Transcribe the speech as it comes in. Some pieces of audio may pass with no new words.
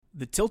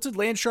The Tilted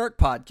Land Shark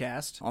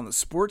podcast on the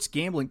Sports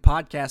Gambling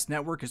Podcast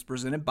Network is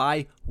presented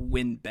by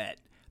WynnBET.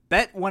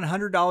 Bet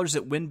 $100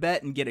 at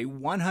WynnBET and get a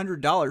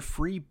 $100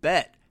 free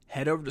bet.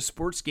 Head over to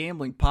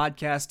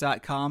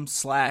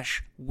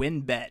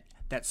sportsgamblingpodcast.com/WynnBET.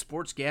 That's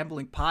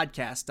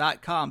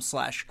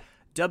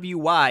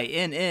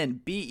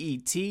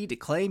sportsgamblingpodcast.com/WYNNBET to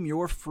claim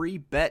your free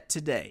bet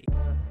today.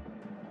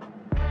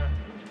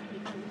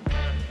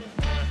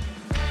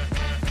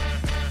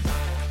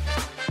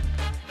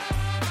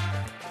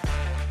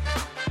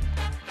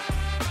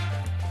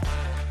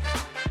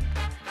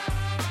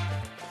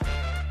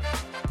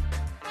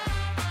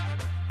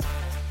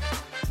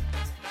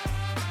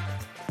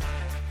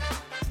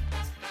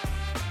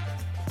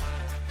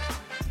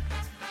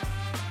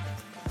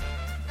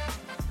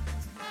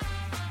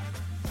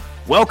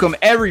 Welcome,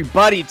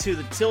 everybody, to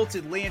the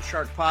Tilted Land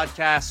Shark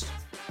podcast,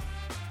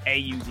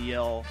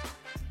 AUDL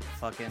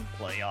fucking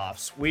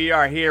playoffs. We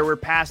are here. We're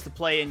past the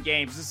play-in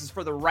games. This is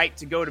for the right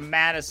to go to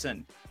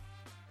Madison,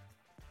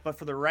 but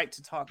for the right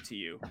to talk to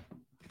you.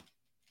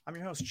 I'm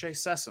your host,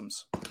 Chase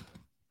Sessoms,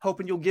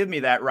 hoping you'll give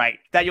me that right,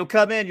 that you'll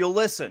come in, you'll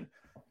listen.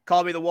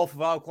 Call me the Wolf of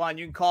Alquan.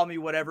 You can call me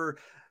whatever.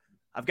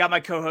 I've got my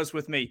co-host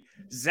with me,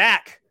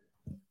 Zach,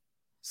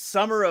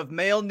 Summer of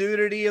Male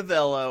Nudity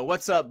Avello.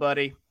 What's up,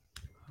 buddy?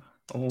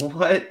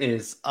 What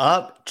is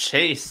up,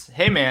 Chase?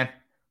 Hey, man,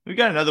 we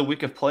got another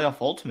week of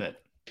Playoff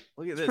Ultimate.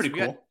 Look at this. Pretty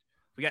cool.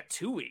 We got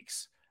 2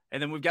 weeks,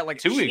 and then we've got like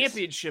 2 weeks.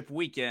 Championship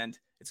weekend.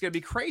 It's gonna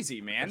be crazy,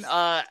 man.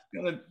 I'm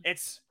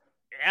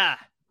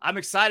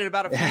excited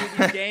about a few of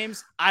these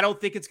games. I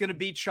don't think it's gonna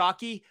be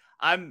chalky.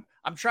 I'm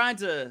trying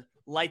to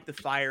light the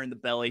fire in the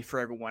belly for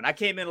everyone. I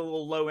came in a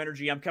little low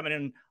energy. I'm coming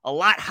in a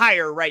lot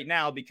higher right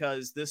now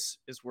because this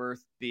is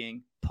worth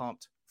being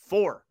pumped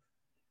for.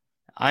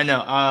 I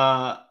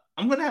know.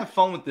 I'm going to have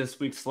fun with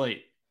this week's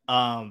slate.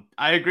 I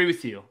agree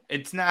with you.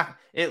 It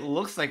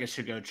looks like it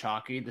should go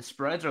chalky. The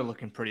spreads are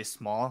looking pretty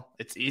small.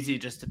 It's easy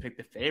just to pick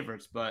the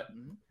favorites, but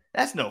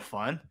that's no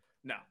fun.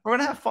 No. We're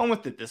going to have fun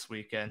with it this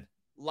weekend.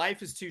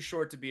 Life is too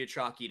short to be a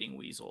chalk-eating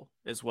weasel,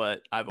 is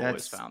what I've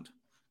always found.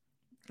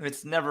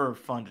 It's never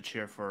fun to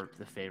cheer for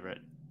the favorite.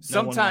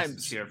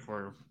 Sometimes cheer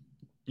for.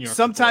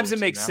 Sometimes it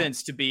makes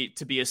sense to be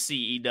a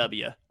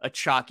CEW, a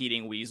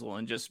chalk-eating weasel,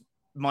 and just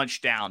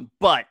munch down.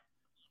 But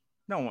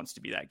no one wants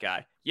to be that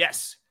guy.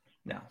 Yes.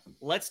 No.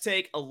 Let's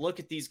take a look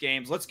at these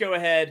games. Let's go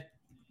ahead.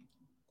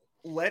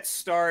 Let's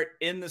start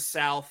in the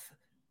South.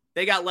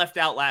 They got left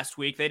out last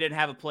week. They didn't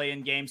have a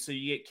play-in game, so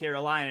you get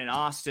Carolina and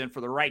Austin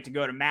for the right to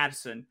go to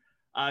Madison.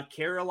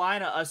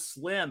 Carolina, a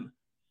slim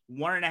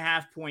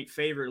 1.5-point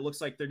favorite. It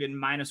looks like they're getting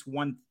minus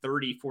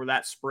 130 for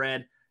that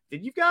spread.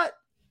 Then you've got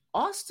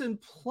Austin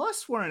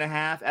plus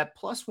 1.5 at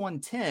plus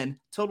 110.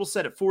 Total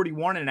set at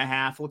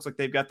 41.5. Looks like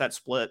they've got that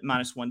split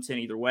minus 110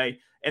 either way.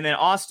 And then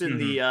Austin,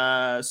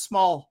 the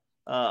small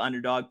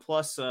underdog,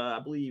 plus I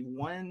believe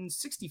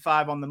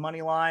 165 on the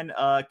money line.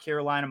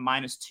 Carolina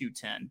minus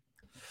 210.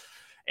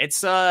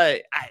 It's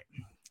I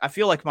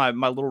feel like my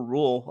little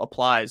rule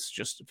applies.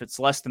 Just if it's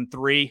less than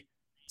 3,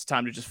 it's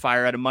time to just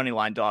fire at a money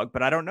line dog.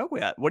 But I don't know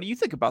yet. What do you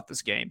think about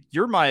this game?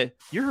 You're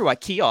who I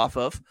key off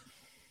of.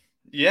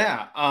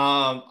 Yeah,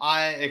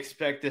 I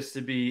expect this to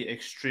be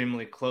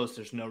extremely close.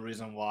 There's no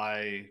reason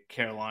why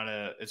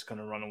Carolina is going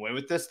to run away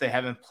with this. They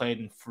haven't played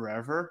in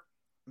forever.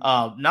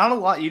 Not a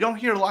lot. You don't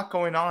hear a lot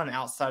going on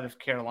outside of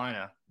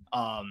Carolina.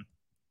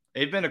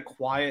 They've been a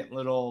quiet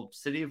little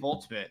city of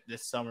ultimate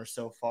this summer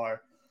so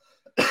far.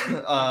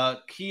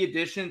 Key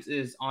additions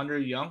is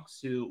Andre Youngs,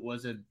 who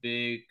was a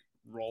big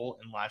role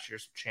in last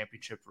year's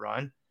championship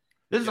run.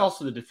 This is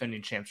also the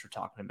defending champs we're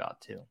talking about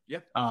too.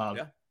 Yep.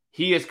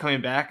 He is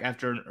coming back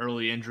after an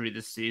early injury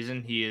this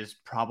season. He is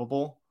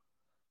probable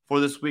for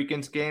this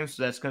weekend's game,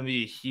 so that's going to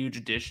be a huge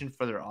addition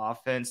for their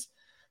offense.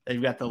 They've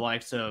got the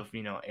likes of,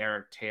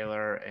 Eric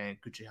Taylor and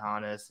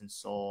Kuchihanis and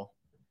Sol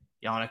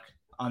Yannick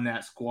on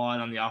that squad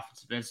on the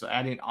offensive end, so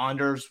adding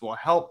Anders will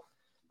help.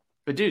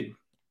 But, dude,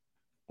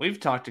 we've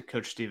talked to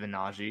Coach Stephen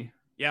Nagy.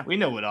 Yeah. We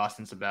know what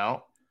Austin's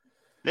about.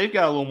 They've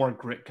got a little more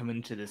grit coming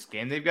into this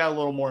game. They've got a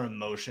little more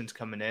emotions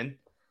coming in.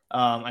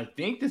 I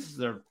think this is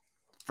their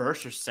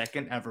first or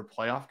second ever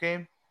playoff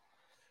game.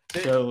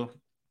 So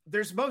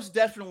there's most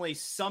definitely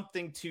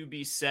something to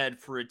be said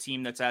for a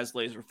team that's as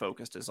laser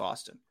focused as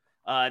Austin.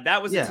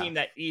 That was a team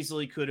that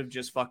easily could have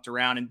just fucked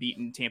around and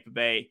beaten Tampa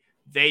Bay.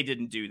 They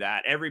didn't do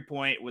that. Every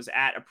point was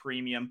at a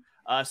premium.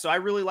 So I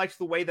really liked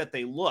the way that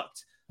they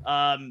looked.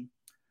 I'm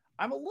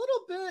a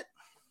little bit.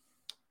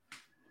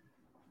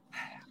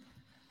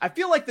 I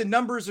feel like the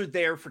numbers are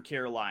there for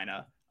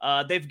Carolina.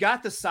 They've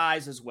got the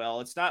size as well.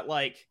 It's not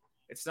like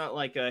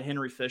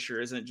Henry Fisher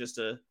isn't just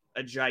a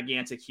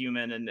gigantic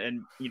human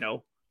and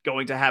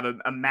going to have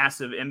a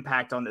massive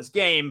impact on this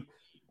game.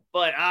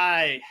 But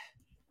I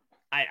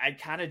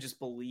kind of just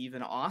believe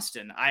in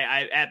Austin.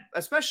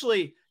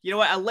 Especially,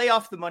 I lay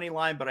off the money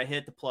line, but I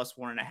hit the plus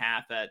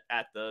 1.5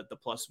 at the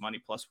plus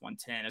money, plus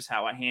 110 is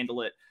how I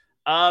handle it.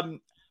 I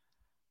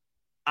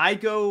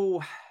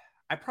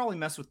probably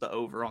mess with the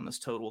over on this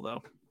total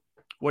though.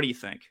 What do you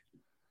think?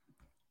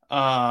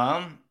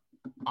 I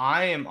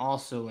I am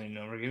also leaning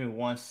over. Give me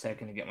 1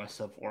 second to get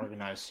myself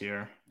organized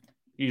here.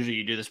 Usually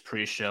you do this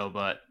pre-show,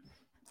 but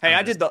hey,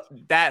 I did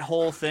that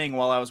whole thing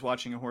while I was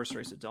watching a horse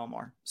race at Del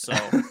Mar. So,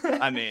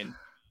 I mean,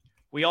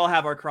 we all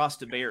have our cross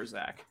to bear,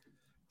 Zach.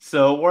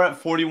 So we're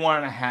at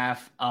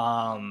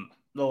 41.5.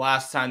 The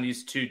last time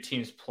these two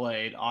teams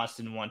played,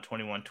 Austin won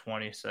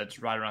 21-20. So that's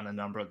right around the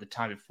number of the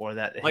time before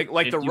that.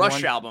 Like the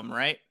Rush album,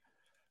 right?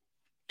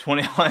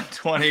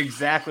 21-20,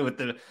 exactly, with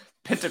the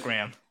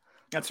pentagram.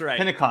 That's right.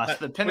 Pentecost.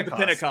 The Pentecost. With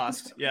the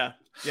Pentecost. Yeah.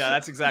 Yeah,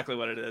 that's exactly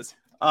what it is.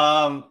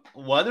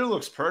 Weather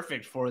looks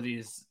perfect for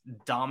these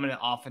dominant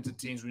offensive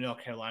teams. We know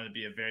Carolina to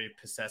be a very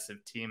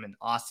possessive team, and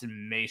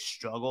Austin may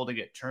struggle to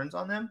get turns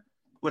on them,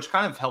 which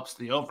kind of helps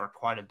the over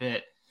quite a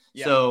bit.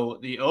 Yeah. So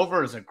the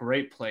over is a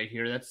great play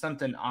here. That's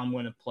something I'm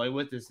going to play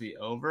with, is the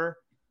over.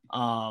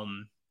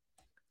 But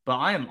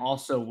I am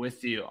also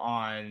with you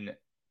on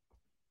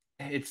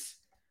it's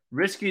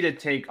risky to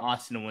take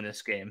Austin to win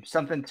this game.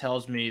 Something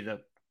tells me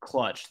the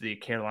clutch, the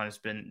Carolina's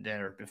been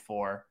there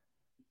before,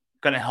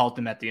 going to help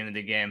them at the end of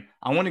the game.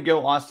 I want to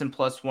go Austin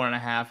plus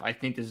 1.5. I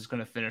think this is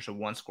going to finish a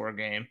 1-score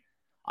game.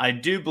 I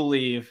do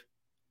believe,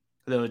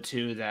 though,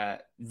 too,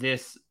 that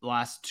this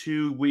last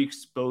 2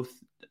 weeks, both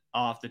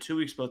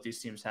these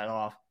teams had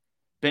off,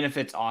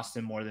 benefits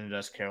Austin more than it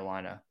does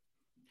Carolina.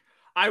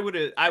 I would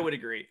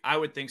agree. I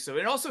would think so.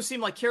 It also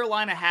seemed like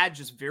Carolina had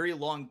just very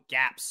long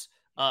gaps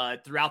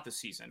throughout the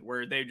season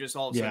where they just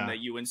all of a sudden that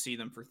UNC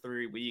them for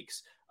 3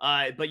 weeks.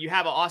 But you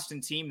have an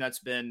Austin team that's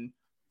been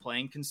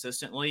playing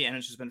consistently and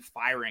it's just been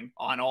firing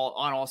on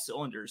all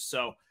cylinders.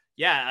 So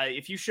yeah,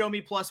 if you show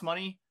me plus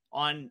money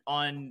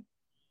on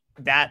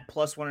that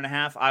plus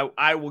 1.5,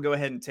 I will go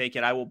ahead and take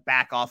it. I will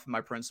back off of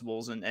my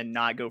principles and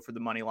not go for the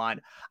money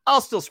line.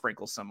 I'll still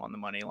sprinkle some on the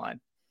money line.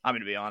 I'm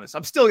going to be honest.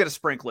 I'm still going to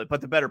sprinkle it, but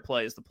the better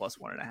play is the plus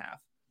 1.5.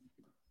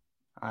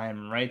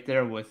 I'm right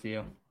there with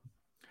you.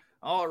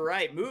 All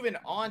right, moving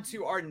on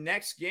to our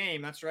next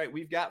game. That's right.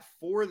 We've got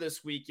 4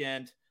 this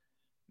weekend.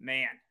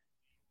 Man,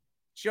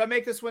 should I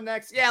make this one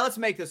next? Yeah, let's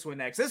make this one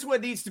next. This one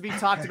needs to be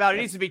talked about. It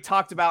needs to be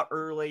talked about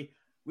early.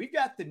 We've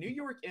got the New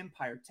York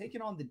Empire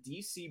taking on the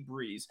DC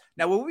Breeze.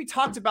 Now, when we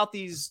talked about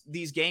these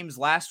games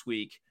last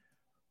week,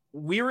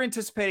 we were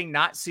anticipating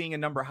not seeing a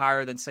number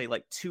higher than, say,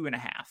 like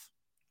 2.5.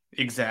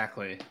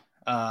 Exactly.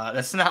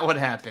 That's not what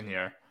happened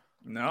here.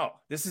 No,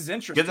 this is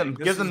interesting.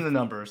 Give them the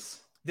numbers.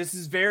 This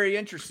is very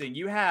interesting.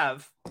 You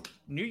have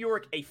New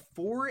York, a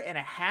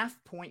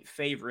 4.5-point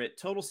favorite,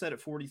 total set at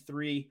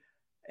 43.5.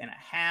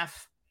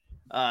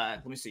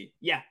 Let me see.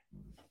 Yeah.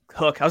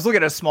 Hook. I was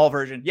looking at a small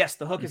version. Yes,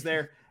 the hook is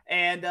there.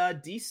 And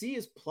DC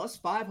is plus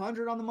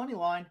 500 on the money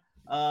line.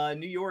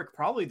 New York,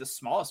 probably the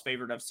smallest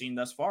favorite I've seen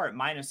thus far at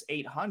minus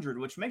 800,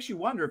 which makes you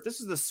wonder if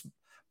this is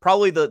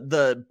probably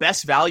the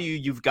best value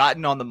you've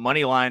gotten on the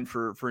money line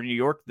for New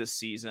York this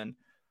season.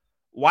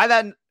 Why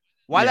that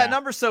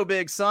number so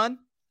big, son?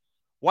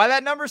 Why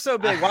that number so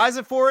big? Why is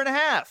it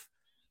 4.5?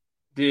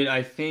 Dude,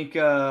 I think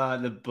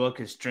the book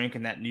is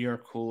drinking that New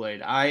York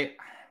Kool-Aid.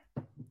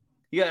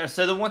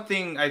 So the one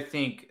thing I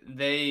think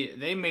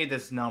they made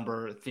this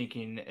number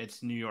thinking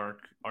it's New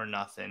York or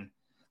nothing.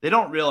 They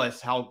don't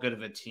realize how good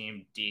of a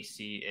team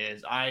DC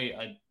is.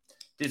 I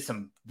did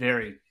some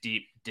very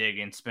deep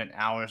digging, spent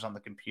hours on the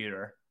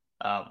computer.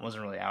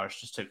 Wasn't really hours,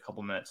 just took a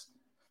couple minutes.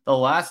 The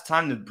last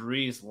time the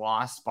Breeze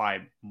lost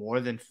by more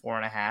than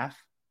 4.5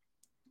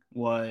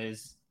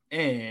 was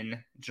in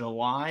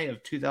July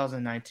of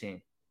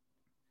 2019.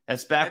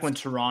 That's back when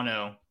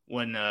Toronto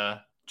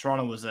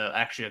was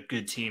actually a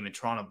good team and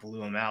Toronto blew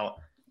them out.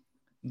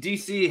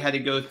 DC had to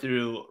go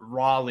through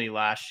Raleigh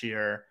last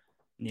year,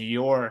 New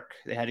York.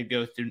 They had to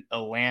go through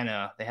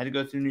Atlanta. They had to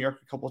go through New York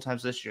a couple of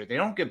times this year. They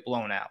don't get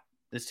blown out.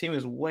 This team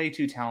is way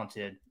too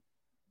talented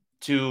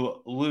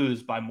to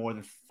lose by more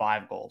than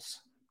 5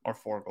 goals or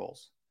 4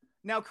 goals.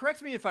 Now,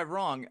 correct me if I'm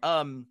wrong.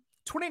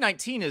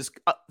 2019 is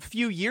a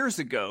few years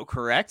ago,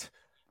 correct?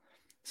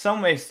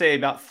 Some may say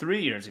about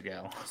 3 years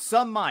ago.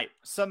 Some might,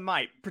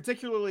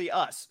 particularly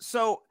us.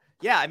 So,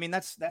 yeah, I mean,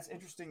 that's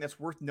interesting. That's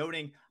worth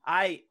noting.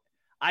 I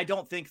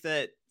don't think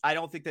that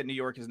New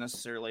York is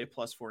necessarily a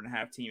plus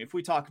 4.5 team. If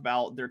we talk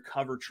about their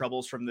cover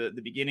troubles from the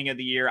beginning of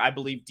the year, I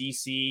believe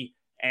DC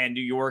and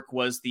New York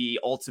was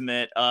the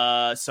ultimate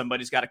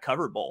somebody's got a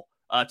cover bowl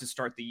to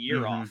start the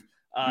year off.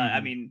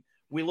 I mean,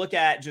 we look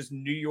at just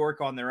New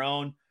York on their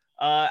own.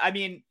 I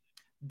mean,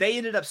 they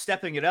ended up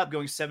stepping it up,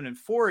 going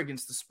 7-4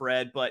 against the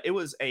spread, but it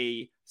was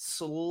a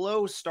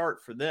slow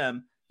start for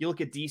them. You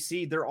look at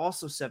DC, they're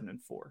also 7-4.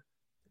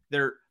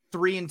 They're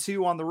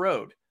 3-2 on the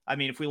road. I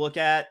mean, if we look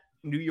at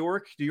New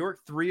York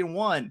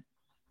 3-1,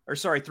 or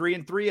sorry,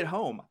 3-3 at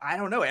home. I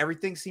don't know.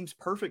 Everything seems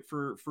perfect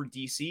for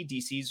DC.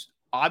 DC's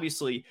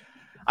obviously,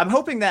 I'm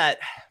hoping that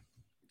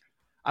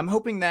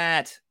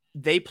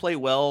they play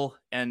well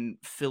and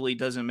Philly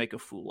doesn't make a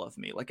fool of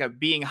me. Like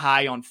being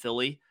high on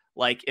Philly,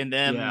 like in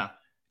them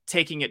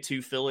taking it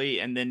to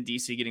Philly and then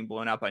DC getting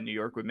blown out by New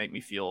York would make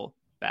me feel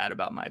bad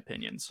about my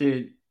opinions.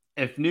 Dude,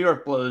 if New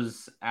York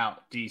blows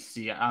out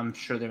DC, I'm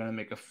sure they're going to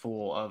make a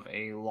fool of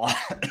a lot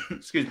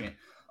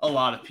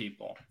of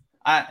people.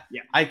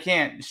 I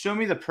can't show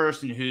me the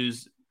person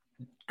who's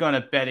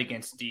gonna bet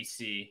against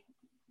DC.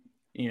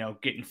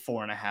 Getting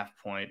 4.5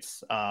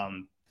 points.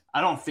 I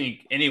don't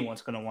think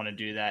anyone's going to want to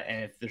do that.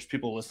 And if there's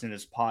people listening to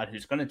this pod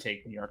who's going to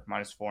take New York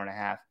minus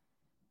 4.5,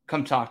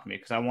 come talk to me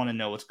because I want to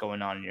know what's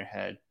going on in your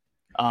head.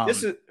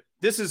 This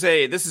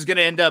is going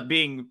to end up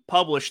being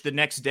published the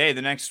next day, I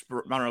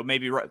don't know,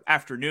 maybe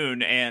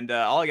afternoon. And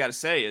all I got to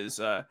say is,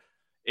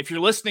 if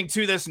you're listening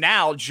to this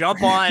now,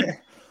 jump on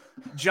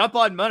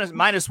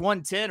minus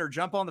 110 or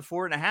jump on the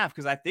 4.5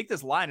 because I think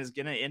this line is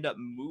going to end up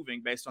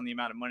moving based on the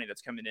amount of money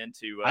that's coming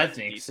into. I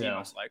think DC, so.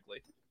 most likely.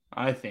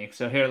 I think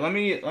so. Here, let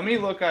me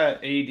look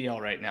at ADL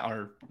right now,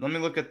 or let me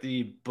look at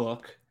the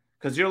book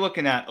because you're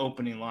looking at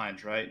opening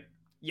lines, right?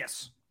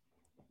 Yes.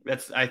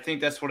 I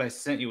think that's what I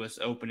sent you was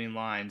opening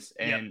lines,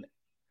 and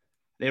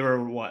they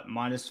were what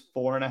minus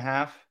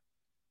 4.5.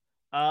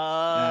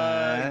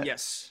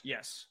 Yes.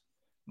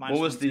 What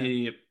was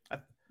the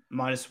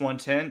minus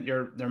 110?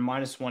 They're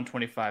minus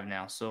 125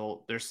 now,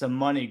 so there's some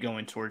money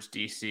going towards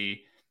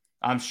DC.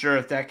 I'm sure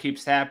if that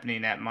keeps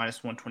happening at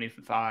minus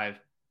 125.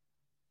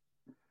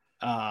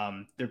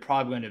 They're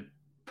probably going to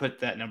put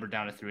that number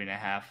down to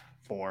 3.5,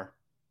 4.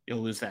 You'll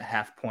lose that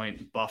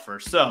half-point buffer.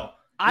 So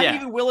I'm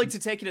even willing to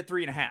take it at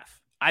 3.5.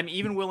 I'm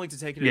even willing to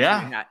take it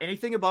at 3.5.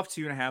 Anything above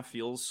 2.5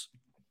 feels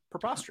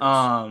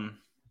preposterous.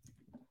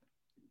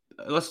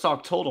 Let's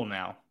talk total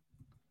now.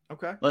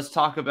 Okay. Let's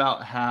talk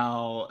about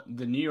how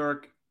the New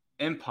York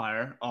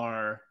Empire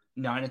are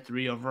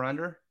 9-3 over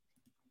under,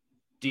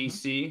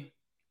 DC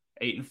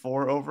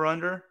 8-4 over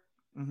under,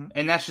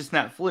 and that's just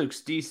not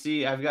flukes.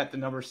 DC, I've got the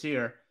numbers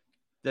here.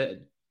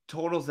 The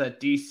totals that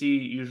DC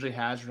usually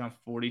has around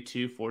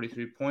 42,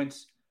 43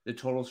 points. The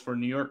totals for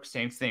New York,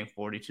 same thing,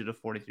 42 to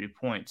 43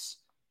 points.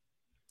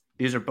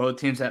 These are both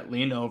teams that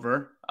lean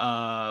over.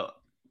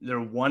 They're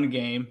one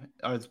game,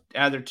 or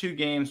either two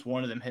games,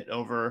 one of them hit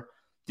over.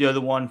 The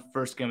other one,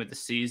 first game of the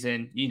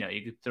season. You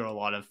could throw a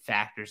lot of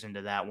factors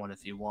into that one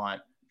if you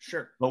want.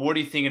 Sure. But what are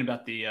you thinking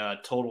about the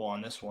total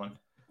on this one?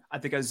 I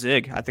think I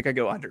zig. I think I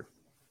go under.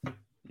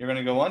 You're going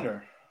to go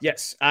under?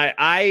 Yes,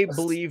 I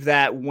believe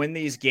that when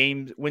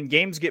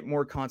games get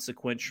more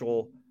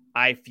consequential,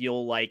 I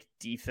feel like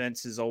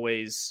defense is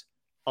always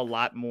a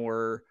lot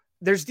more.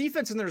 There's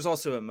defense and there's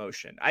also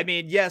emotion. There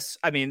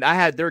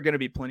are going to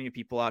be plenty of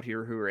people out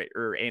here who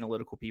are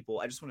analytical people.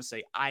 I just want to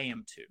say I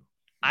am too.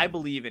 I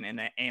believe in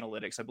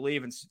analytics. I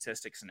believe in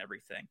statistics and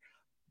everything,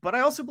 but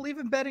I also believe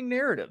in betting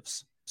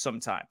narratives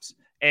sometimes.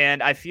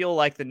 And I feel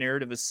like the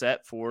narrative is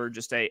set for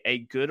just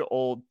a good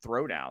old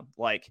throwdown.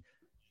 Like,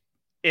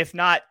 if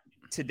not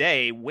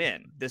today,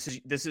 win. This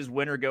is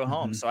win or go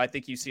home. So I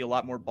think you see a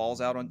lot more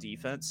balls out on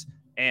defense,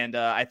 and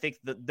I think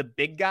the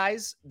big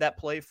guys that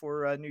play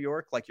for New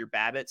York, like your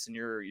Babbitts and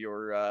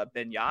your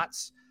Ben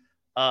Yachts,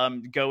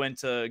 go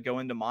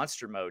into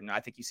monster mode, and I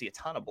think you see a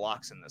ton of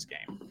blocks in this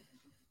game.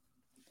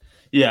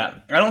 Yeah,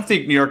 I don't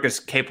think New York is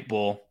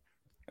capable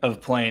of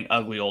playing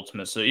ugly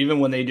ultimate. So even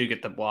when they do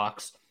get the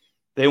blocks,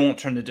 they won't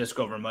turn the disc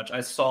over much.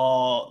 I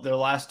saw their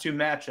last two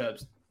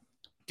matchups.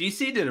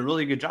 DC did a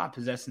really good job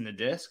possessing the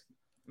disc.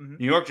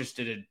 New York just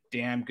did a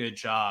damn good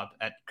job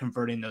at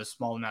converting those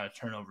small amount of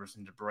turnovers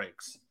into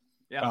breaks.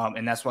 Yeah.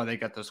 And that's why they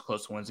got those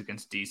close wins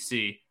against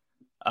DC.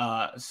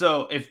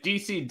 So if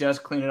DC does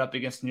clean it up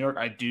against New York,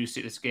 I do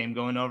see this game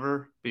going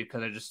over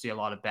because I just see a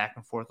lot of back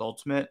and forth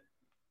ultimate.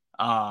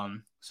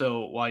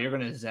 So while you're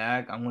going to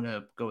zag, I'm going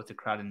to go with the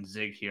crowd and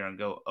zig here and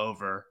go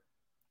over.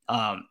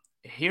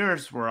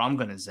 Here's where I'm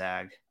going to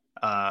zag.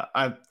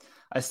 I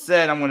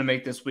said I'm going to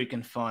make this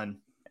weekend fun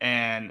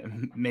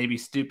and maybe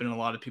stupid in a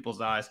lot of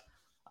people's eyes.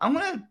 I'm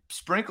going to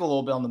sprinkle a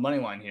little bit on the money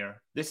line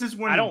here. This is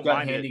when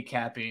gut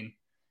handicapping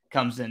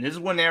comes in. This is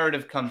when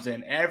narrative comes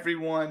in.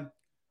 Everyone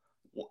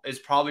is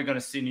probably going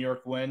to see New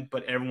York win,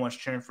 but everyone's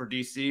cheering for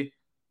DC.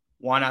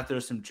 Why not throw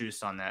some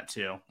juice on that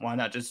too? Why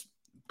not just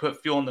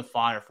put fuel in the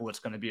fire for what's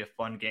going to be a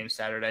fun game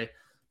Saturday?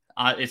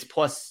 It's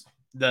plus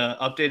the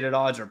updated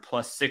odds are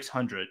plus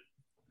 600.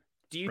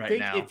 Do you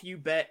think if you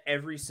bet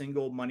every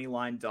single money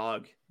line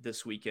dog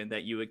this weekend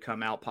that you would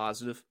come out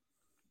positive?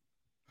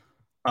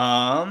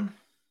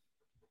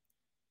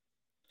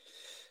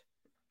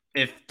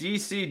 If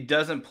DC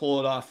doesn't pull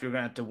it off, you're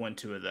going to have to win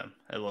two of them.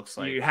 It looks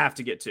like you have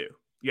to get two.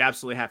 You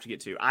absolutely have to get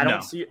two. I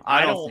don't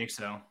think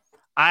so.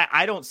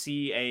 I don't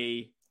see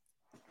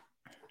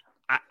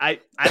I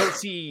don't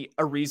see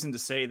a reason to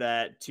say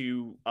that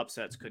two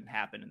upsets couldn't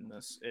happen in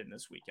this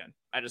weekend.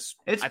 I think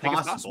it's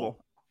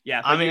possible.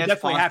 Yeah, but you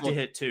definitely have to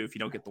hit two if you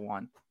don't get the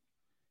one.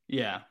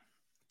 Yeah.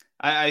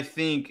 I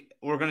think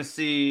we're going to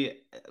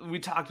see – we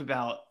talked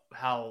about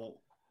how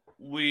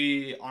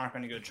we aren't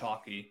going to go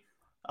chalky.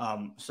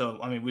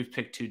 We've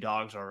picked two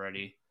dogs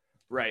already.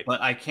 Right.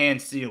 But I can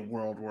see a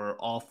world where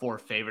all four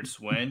favorites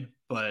win,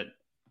 but,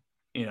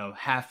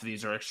 half of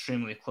these are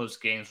extremely close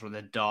games where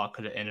the dog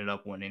could have ended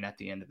up winning at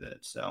the end of it.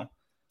 So,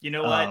 you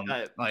know what?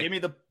 Give me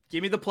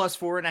the plus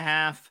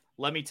 4.5.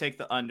 Let me take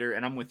the under,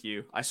 and I'm with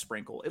you. I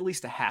sprinkle at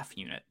least a half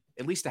unit.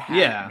 At least a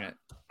half unit.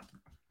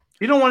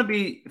 You don't want to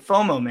be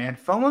FOMO, man.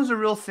 FOMO is a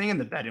real thing in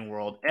the betting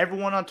world.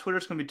 Everyone on Twitter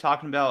is going to be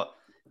talking about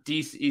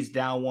DC's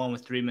down 1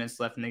 with 3 minutes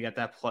left, and they got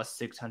that plus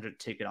 600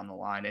 ticket on the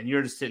line. And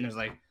you're just sitting there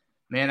like,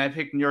 man, I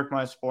picked New York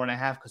minus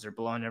 4.5 because they're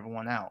blowing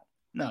everyone out.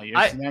 No, now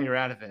you're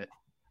out of it.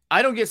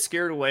 I don't get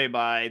scared away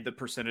by the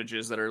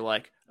percentages that are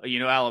like,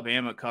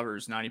 Alabama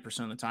covers 90%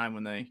 of the time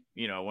when they,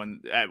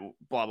 when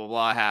blah, blah,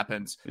 blah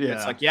happens. Yeah.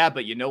 It's like, yeah,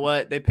 but you know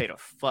what? They paid a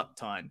fuck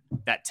ton,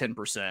 that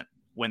 10%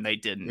 when they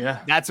didn't. Yeah.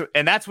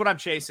 That's what I'm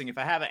chasing. If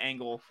I have an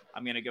angle,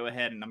 I'm going to go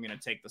ahead and I'm going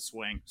to take the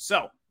swing.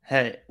 So,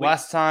 hey,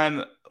 last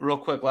time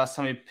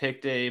we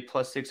picked a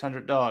plus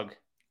 600 dog,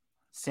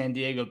 San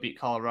Diego beat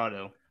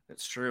Colorado.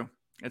 It's true.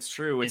 It's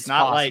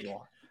not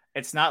possible.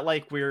 It's not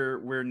like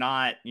we're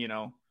not,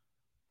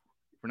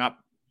 we're not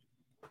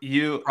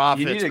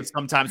prophets, but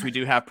sometimes we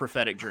do have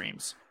prophetic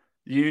dreams.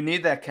 You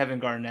need that Kevin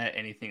Garnett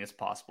anything is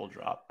possible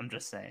drop. I'm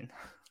just saying.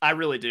 I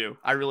really do.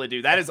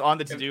 That is on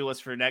the to-do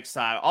list for next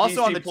time.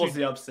 Also on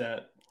the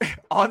upset.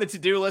 On the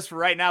to-do list for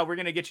right now, we're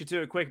going to get you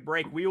to a quick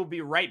break. We will be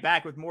right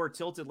back with more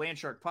Tilted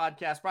Landshark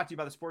podcast brought to you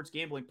by the Sports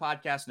Gambling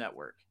Podcast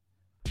Network.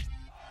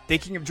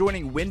 Thinking of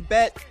joining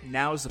WynnBET?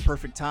 Now is the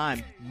perfect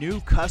time. New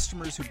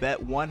customers who bet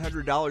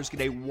 $100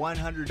 get a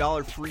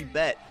 $100 free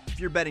bet. If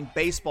you're betting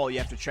baseball, you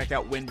have to check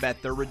out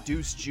WynnBET. Their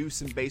reduced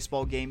juice in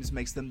baseball games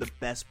makes them the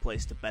best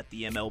place to bet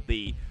the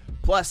MLB.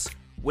 Plus,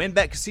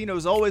 WynnBET Casino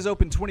is always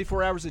open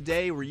 24 hours a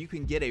day where you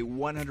can get a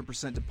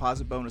 100%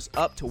 deposit bonus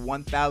up to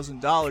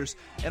 $1,000.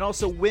 And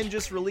also, Wynn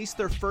just released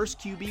their first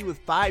QB with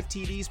 5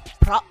 TDs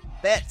prop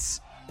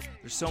bets.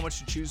 There's so much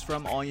to choose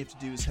from. All you have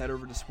to do is head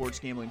over to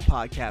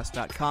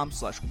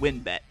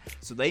sportsgamblingpodcast.com/WynnBET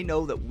so they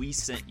know that we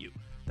sent you.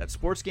 That's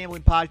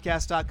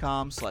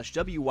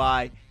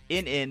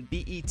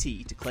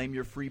sportsgamblingpodcast.com/WYNNBET to claim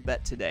your free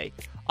bet today.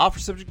 Offer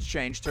subject to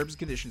change. Terms and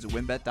conditions at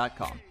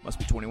wynnbet.com. Must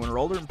be 21 or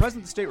older and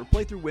present in the state where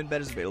playthrough WynnBET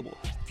is available.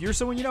 If you're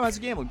someone you know has a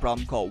gambling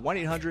problem, call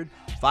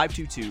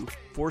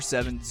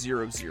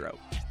 1-800-522-4700.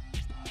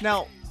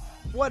 Now,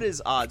 what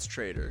is Odds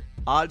Trader?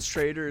 Odds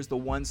Trader is the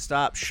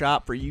one-stop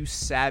shop for you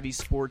savvy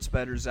sports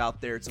bettors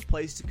out there. It's a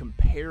place to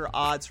compare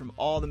odds from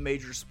all the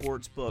major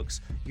sports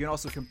books. You can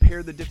also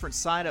compare the different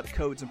sign-up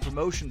codes and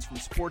promotions from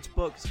sports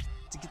books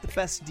to get the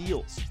best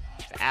deals.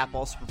 The app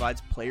also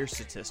provides player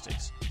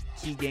statistics,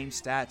 key game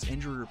stats,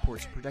 injury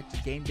reports, and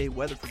projected game day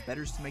weather for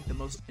bettors to make the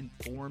most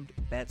informed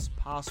bets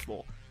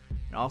possible.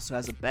 It also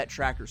has a bet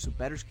tracker so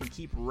bettors can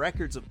keep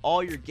records of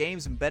all your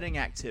games and betting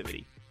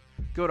activity.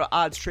 Go to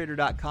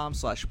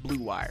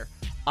oddstrader.com/bluewire.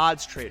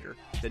 OddsTrader,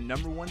 the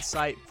 #1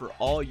 site for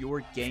all your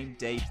game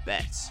day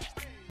bets.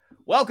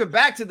 Welcome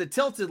back to the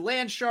Tilted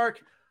Landshark.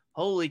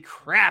 Holy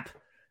crap.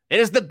 It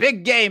is the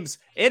big games.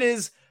 It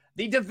is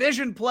the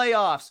division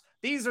playoffs.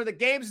 These are the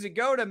games that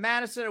go to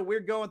Madison, and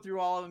we're going through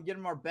all of them,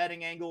 getting our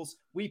betting angles.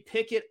 We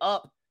pick it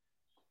up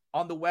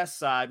on the west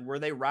side where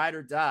they ride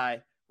or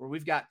die, where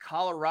we've got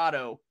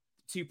Colorado,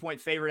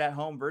 2-point favorite at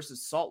home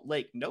versus Salt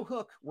Lake. No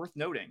hook, worth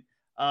noting.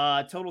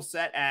 Total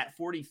set at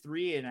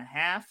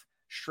 43.5.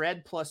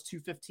 Shred plus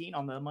 215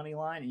 on the money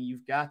line, and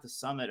you've got the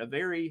Summit, a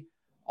very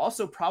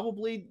also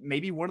probably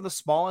maybe one of the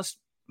smallest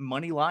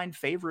money line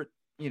favorite,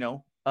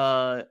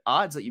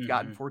 odds that you've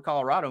gotten for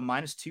Colorado,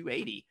 minus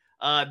 280.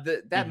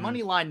 That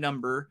money line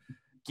number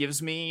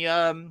gives me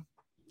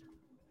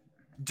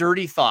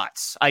dirty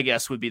thoughts, I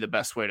guess would be the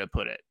best way to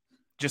put it.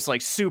 Just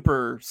like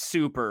super,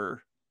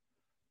 super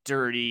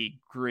dirty,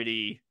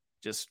 gritty,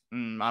 just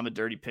I'm a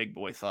dirty pig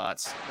boy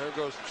thoughts. There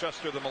goes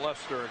Chester the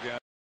molester again.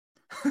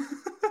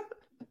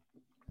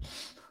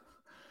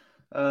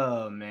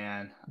 Oh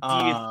man!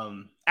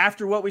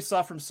 After what we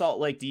saw from Salt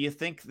Lake, do you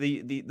think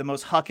the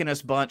most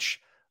huckinest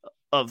bunch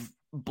of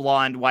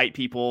blonde white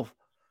people,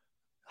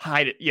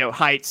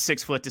 height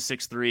 6 foot to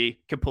 6'3",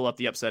 can pull up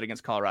the upset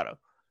against Colorado?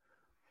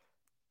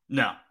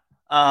 No.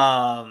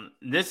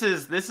 This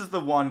is the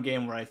one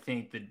game where I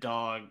think the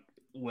dog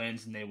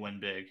wins and they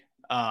win big.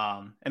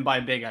 And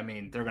by big I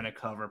mean they're going to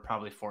cover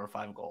probably 4 or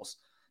 5 goals.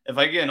 If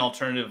I get an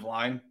alternative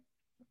line.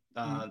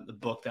 The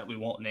book that we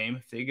won't name,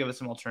 if they give us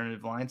some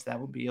alternative lines, that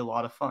would be a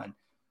lot of fun.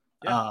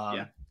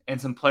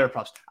 And some player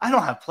props. I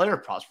don't have player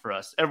props for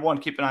us. Everyone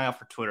keep an eye out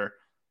for Twitter.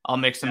 I'll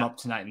mix them up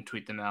tonight and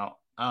tweet them out.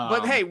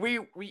 But hey,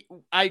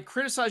 I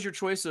criticize your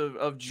choice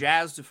of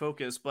jazz to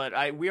focus,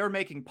 but we are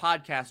making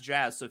podcast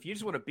jazz. So if you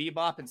just want to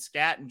bebop and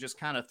scat and just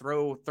kind of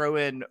throw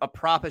in a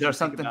prop as you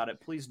think about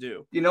it, please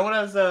do. You know what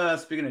I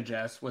was speaking of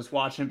jazz, was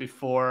watching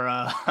before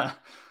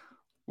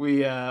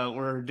we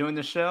were doing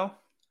the show.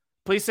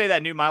 Please say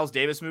that new Miles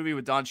Davis movie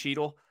with Don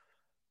Cheadle.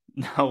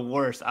 No,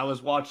 worse. I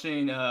was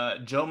watching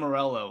Joe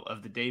Morello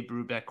of the Dave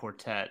Brubeck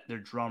Quartet, their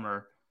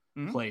drummer,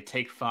 play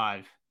Take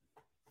 5.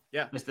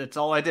 Yeah. That's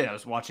all I did. I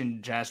was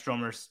watching jazz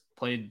drummers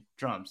play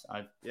drums.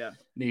 I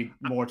need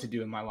more to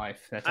do in my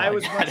life. That's all I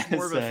was much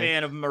more of a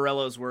fan of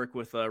Morello's work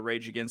with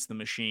Rage Against the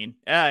Machine.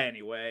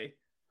 Anyway.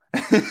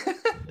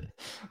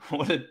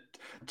 What a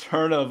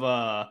turn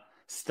of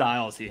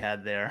styles he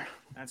had there.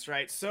 That's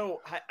right.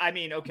 So, I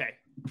mean, okay.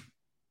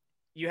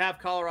 You have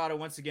Colorado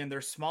once again. The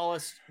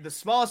smallest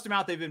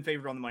amount they've been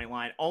favored on the money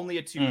line. Only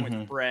a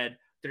 2-point spread.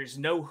 There's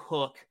no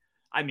hook.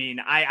 I mean,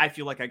 I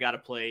feel like I got to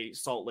play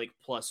Salt Lake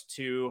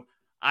 +2.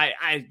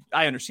 I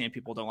understand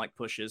people don't like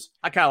pushes.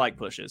 I kind of like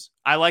pushes.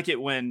 I like it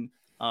when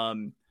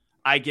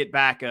I get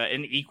back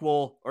an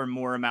equal or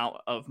more amount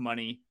of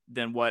money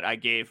than what I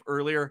gave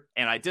earlier,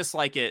 and I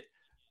dislike it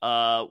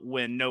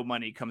when no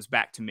money comes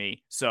back to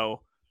me.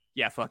 So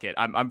yeah, fuck it.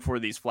 I'm for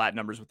these flat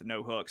numbers with the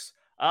no hooks.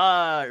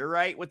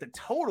 Right, with the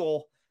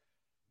total,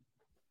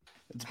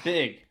 it's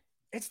big.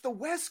 It's the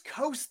West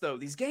Coast, though.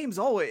 These games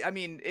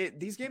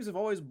these games have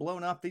always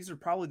blown up. These are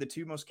probably the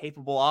two most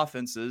capable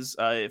offenses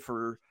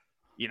for,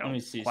 let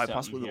me see quite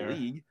possibly the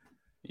league.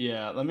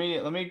 Yeah, let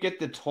me get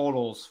the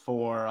totals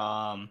for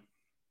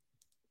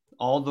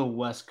all the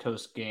West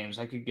Coast games.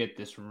 I could get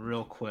this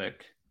real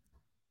quick.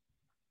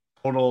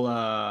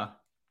 Total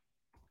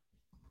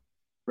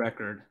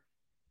record.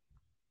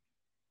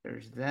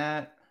 There's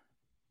that.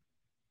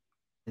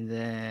 And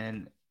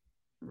then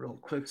real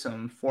quick,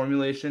 some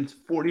formulations,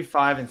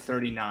 45 and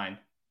 39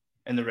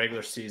 in the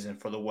regular season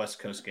for the West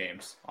Coast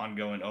games,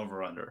 ongoing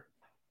over-under.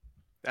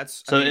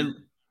 It's a trend.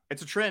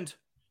 It's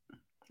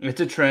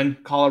a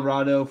trend.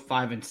 Colorado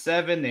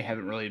 5-7. They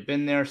haven't really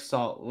been there.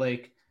 Salt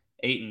Lake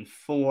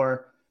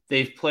 8-4.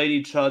 They've played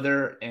each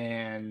other,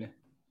 and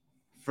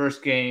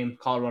first game,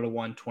 Colorado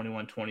won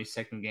 21-20.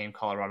 Second game,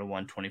 Colorado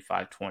won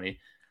 25-20.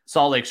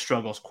 Salt Lake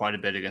struggles quite a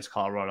bit against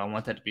Colorado. I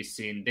want that to be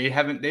seen.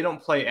 They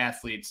don't play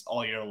athletes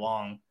all year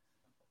long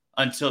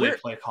until they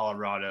play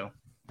Colorado.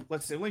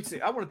 Let's see.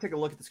 I want to take a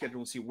look at the schedule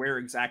and see where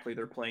exactly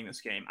they're playing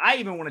this game. I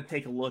even want to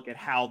take a look at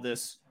how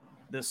this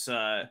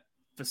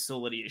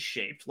facility is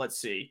shaped. Let's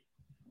see.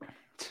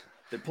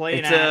 They're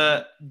playing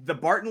at the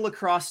Barton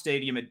Lacrosse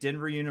Stadium at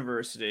Denver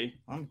University.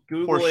 I'm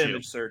Google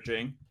image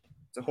searching.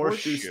 It's a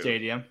horseshoe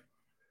stadium.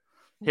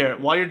 Here,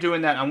 while you're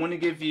doing that, I want to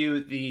give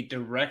you the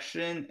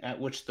direction at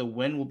which the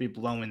wind will be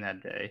blowing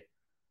that day.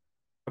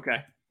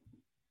 Okay.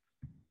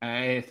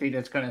 I think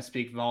that's going to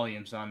speak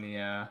volumes on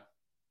the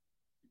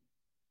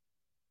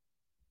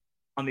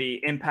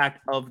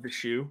impact of the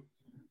shoe.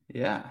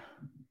 Yeah.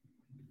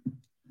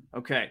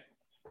 Okay.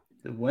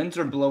 The winds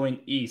are blowing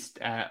east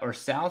or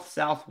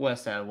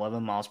southwest at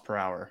 11 miles per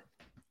hour.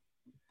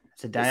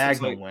 It's a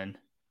diagonal wind.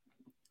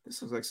 This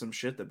looks like some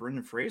shit that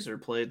Brendan Fraser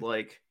played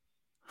like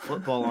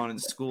football on in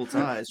School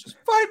Ties. Just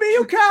fight me,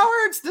 you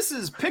cowards! This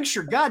is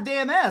picture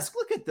goddamn-esque.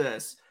 Look at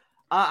this.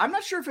 I'm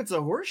not sure if it's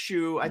a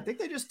horseshoe. I think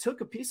they just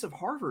took a piece of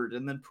Harvard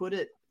and then put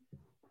it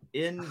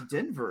in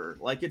Denver.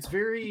 Like, it's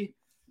very,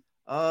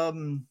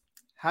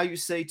 how you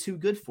say, too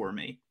good for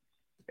me.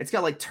 It's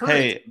got like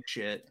turrets and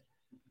shit.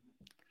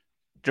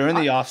 During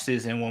the off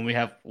season, when we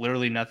have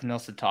literally nothing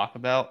else to talk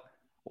about,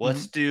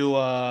 let's do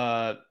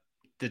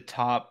the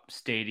top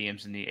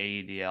stadiums in the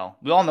AEDL.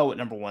 We all know what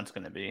number one's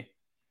going to be.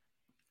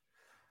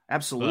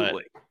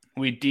 Absolutely. But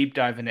we deep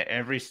dive into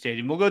every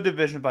stadium. We'll go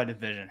division by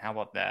division. How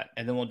about that?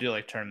 And then we'll do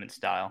like tournament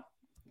style.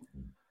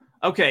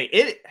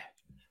 Okay.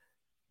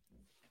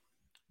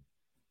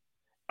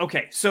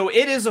 So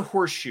it is a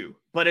horseshoe,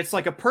 but it's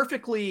like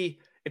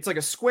it's like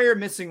a square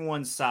missing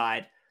one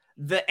side.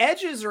 The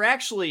edges are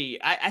actually,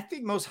 I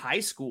think most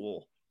high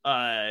school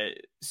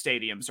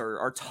stadiums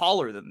are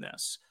taller than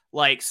this.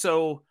 Like,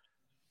 so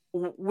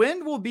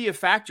wind will be a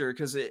factor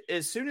because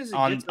as soon as it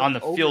gets on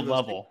the field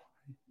level,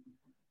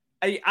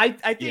 I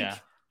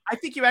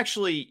think you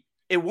actually,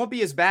 it won't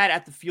be as bad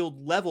at the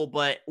field level,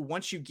 but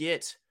once you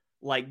get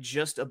like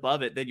just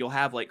above it, then you'll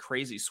have like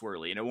crazy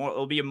swirly, and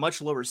it'll be a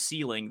much lower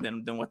ceiling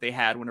than what they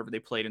had whenever they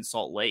played in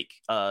Salt Lake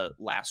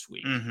last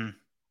week.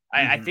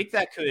 I think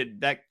that's gonna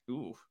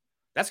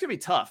be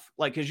tough.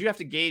 Like, because you have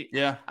to gauge.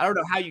 Yeah, I don't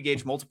know how you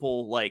gauge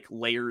multiple like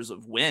layers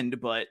of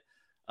wind, but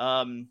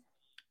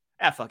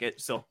fuck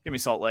it. Still, give me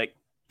Salt Lake.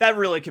 That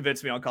really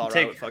convinced me on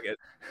Colorado. Fuck it,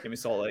 give me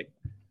Salt Lake.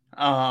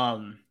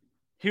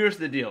 Here's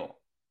the deal.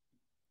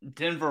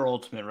 Denver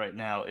Ultimate right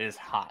now is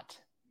hot.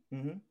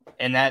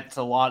 And that's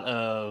a lot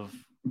of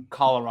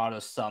Colorado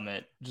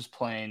Summit just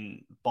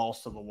playing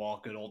balls to the wall,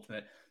 good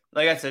Ultimate.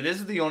 Like I said, this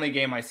is the only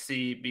game I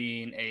see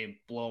being a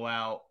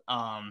blowout.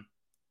 I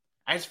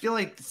just feel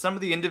like some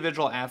of the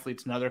individual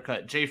athletes, another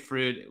cut. Jay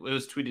Fruit, it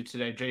was tweeted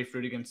today, Jay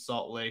Fruit against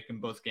Salt Lake in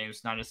both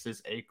games, 9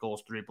 assists, 8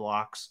 goals, 3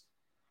 blocks.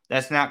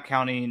 That's not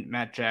counting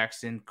Matt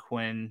Jackson,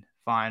 Quinn,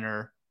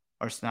 Finer,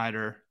 or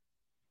Snyder.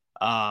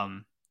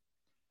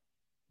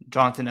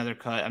 Jonathan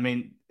Nethercutt. I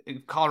mean,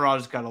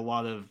 Colorado's got a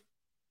lot of,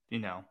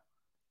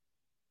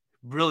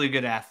 really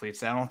good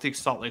athletes that I don't think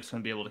Salt Lake's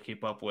going to be able to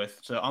keep up with.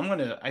 So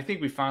I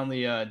think we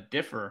finally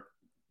differ.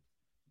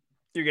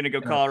 You're going to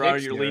go Colorado.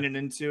 You're leaning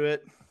into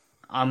it.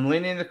 I'm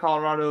leaning into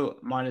Colorado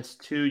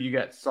 -2. You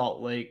got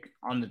Salt Lake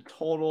on the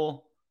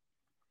total.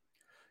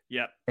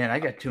 Yep. Man, I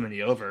got too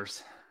many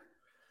overs.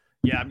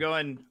 Yeah, I'm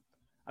going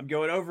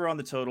over on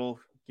the total.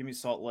 Give me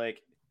Salt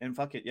Lake. And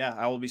fuck it, yeah,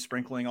 I will be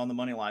sprinkling on the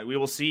money line. We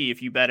will see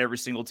if you bet every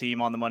single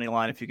team on the money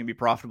line, if you can be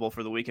profitable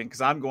for the weekend, because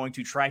I'm going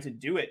to try to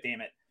do it,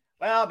 damn it.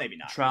 Well, maybe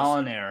not. Trial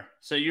and error.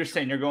 So you're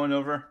saying you're going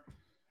over?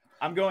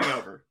 I'm going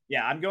over.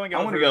 Yeah, I'm going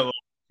over. I'm going to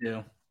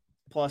go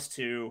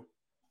 +2,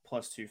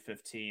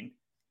 +215.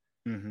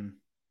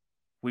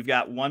 We've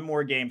got one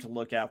more game to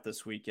look at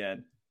this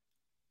weekend.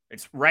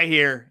 It's right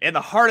here in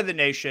the heart of the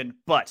nation,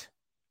 but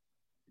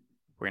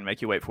we're going to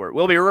make you wait for it.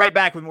 We'll be right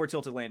back with more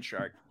Tilted Land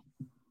Shark.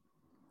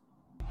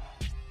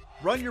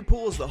 Run Your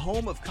Pool is the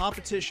home of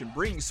competition,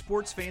 bringing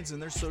sports fans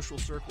and their social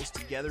circles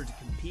together to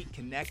compete,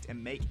 connect,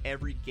 and make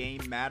every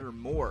game matter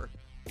more.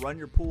 Run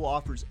Your Pool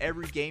offers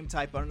every game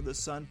type under the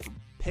sun, from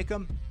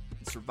Pick'em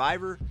and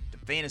Survivor to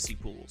fantasy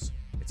pools.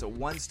 It's a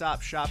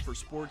one-stop shop for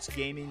sports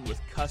gaming with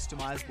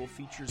customizable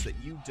features that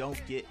you don't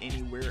get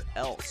anywhere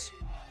else.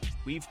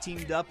 We've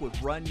teamed up with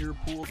Run Your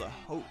Pool to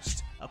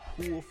host a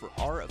pool for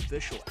our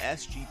official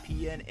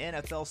SGPN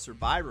NFL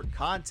Survivor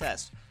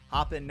contest.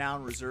 Hop in now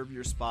and reserve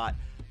your spot.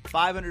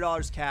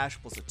 $500 cash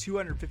plus a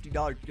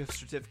 $250 gift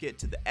certificate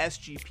to the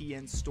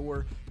SGPN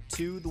store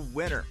to the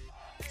winner.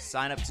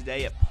 Sign up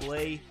today at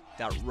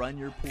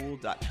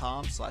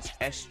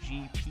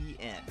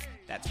play.runyourpool.com/SGPN.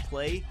 That's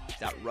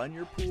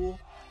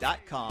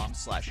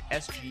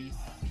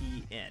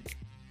play.runyourpool.com/SGPN.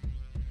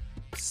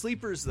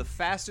 Sleeper is the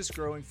fastest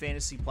growing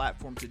fantasy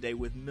platform today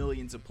with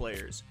millions of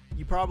players.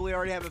 You probably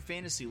already have a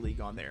fantasy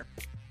league on there.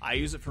 I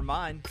use it for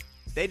mine.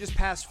 They just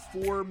passed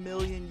 4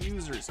 million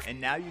users,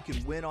 and now you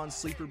can win on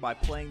Sleeper by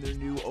playing their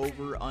new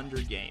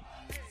over-under game.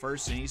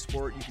 First, in each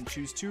sport, you can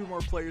choose 2 or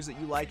more players that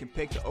you like and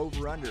pick the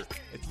over-under.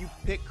 If you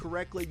pick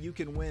correctly, you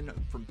can win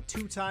from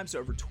 2 times to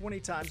over 20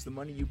 times the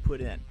money you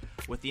put in.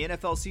 With the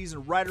NFL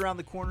season right around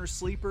the corner,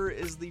 Sleeper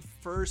is the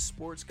first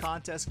sports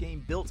contest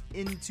game built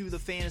into the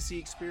fantasy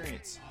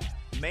experience.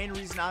 The main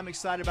reason I'm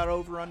excited about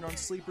Over-Under on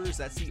Sleeper is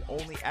that's the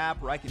only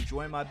app where I can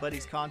join my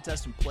buddies'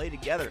 contest and play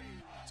together.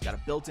 It's got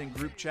a built-in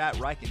group chat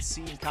where I can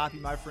see and copy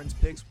my friends'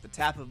 picks with the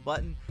tap of a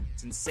button.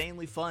 It's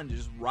insanely fun to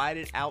just ride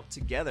it out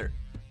together.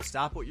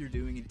 Stop what you're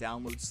doing and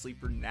download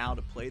Sleeper now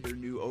to play their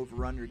new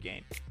Over-Under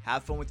game.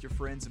 Have fun with your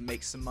friends and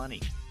make some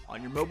money.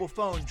 On your mobile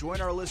phone,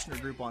 join our listener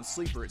group on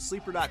Sleeper at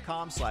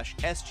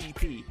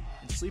sleeper.com/SGP,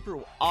 and Sleeper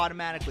will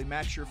automatically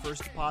match your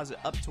first deposit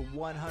up to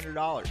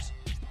 $100.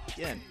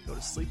 Again, go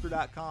to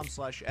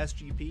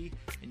sleeper.com/SGP,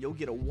 and you'll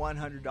get a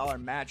 $100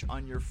 match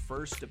on your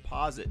first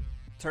deposit.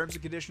 Terms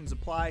and conditions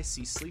apply.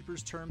 See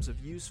Sleeper's terms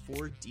of use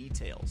for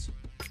details.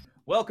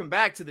 Welcome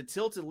back to the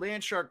Tilted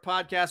Land Shark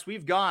podcast.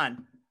 We've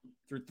gone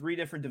through 3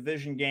 different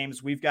division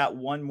games. We've got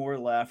 1 more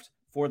left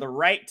for the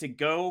right to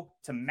go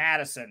to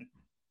Madison.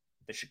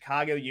 The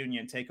Chicago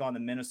Union take on the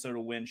Minnesota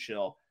Wind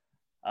Chill.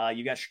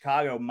 You got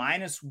Chicago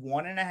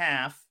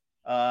 -1.5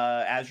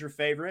 as your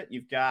favorite.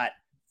 You've got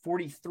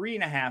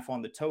 43.5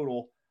 on the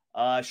total.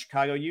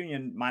 Chicago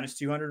Union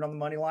 -200 on the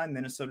money line.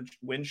 Minnesota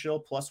Wind Chill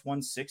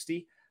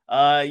 +160.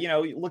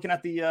 Looking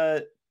at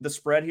the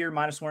spread here,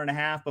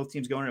 -1.5. Both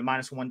teams going at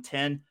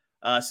 -110.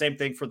 Same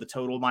thing for the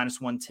total,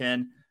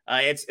 -110.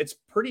 It's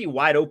pretty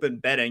wide open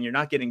betting. You're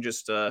not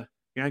just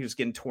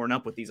getting torn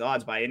up with these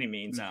odds by any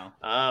means. No.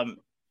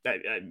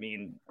 I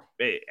mean,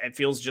 it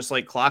feels just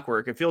like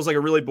clockwork. It feels like a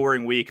really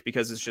boring week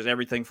because it's just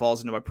everything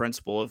falls into a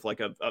principle of like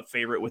a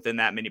favorite within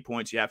that many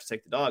points. You have to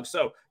take the dog.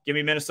 So give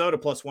me Minnesota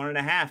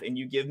 +1.5, and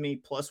you give me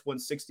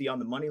 +160 on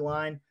the money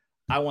line.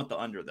 I want the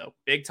under, though.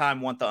 Big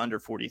time want the under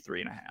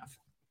 43.5.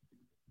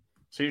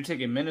 So you're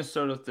taking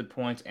Minnesota with the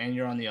points, and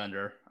you're on the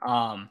under.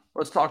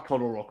 Let's talk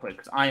total real quick,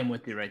 because I am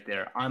with you right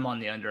there. I'm on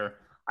the under.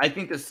 I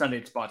think this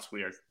Sunday spot's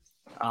weird.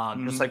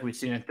 Just like we've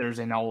seen in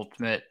Thursday Night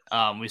Ultimate,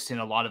 we've seen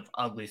a lot of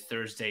ugly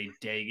Thursday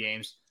day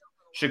games.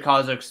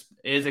 Chicago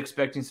is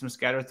expecting some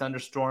scattered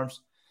thunderstorms.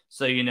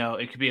 So,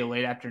 it could be a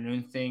late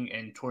afternoon thing,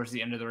 and towards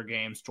the end of their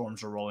game,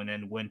 storms are rolling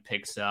in, wind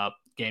picks up,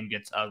 game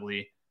gets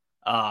ugly.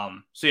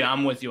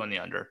 I'm with you on the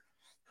under.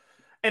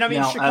 And I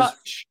mean,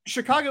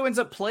 Chicago ends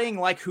up playing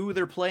like who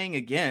they're playing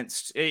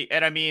against.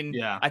 And I mean,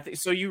 yeah, I think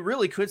so. You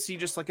really could see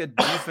just like a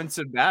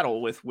defensive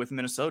battle with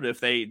Minnesota if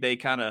they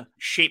kind of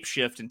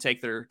shapeshift and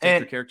take their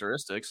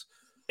characteristics.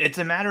 It's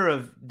a matter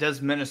of,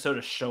 does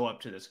Minnesota show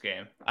up to this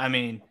game? I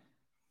mean,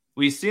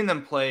 we've seen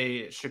them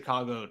play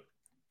Chicago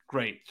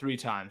great 3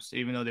 times,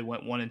 even though they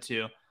went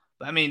 1-2.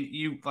 But I mean,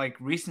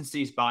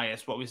 recency's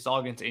bias. What we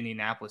saw against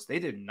Indianapolis, they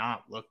did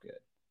not look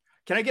good.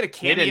 Can I get a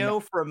cameo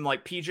from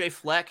like PJ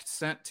Fleck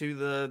sent to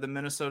the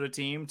Minnesota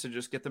team to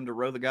just get them to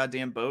row the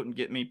goddamn boat and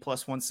get me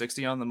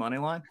 +160 on the money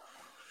line?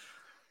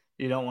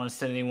 You don't want to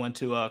send anyone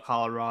to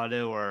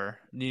Colorado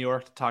or New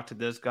York to talk to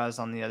those guys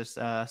on the other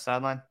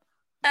sideline?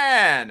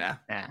 No.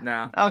 Okay.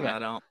 No, I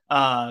don't.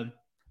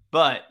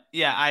 But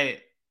yeah,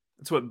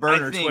 that's what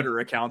burner Twitter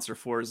accounts are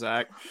for,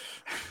 Zach.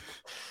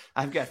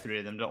 I've got 3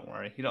 of them. Don't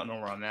worry. You don't know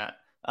where I'm at.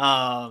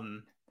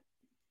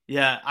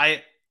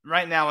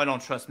 Right now, I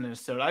don't trust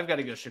Minnesota. I've got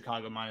to go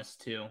Chicago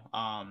 -2.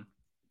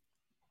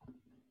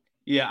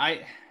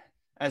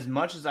 As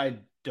much as I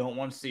don't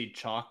want to see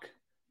chalk,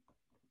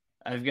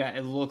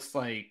 it looks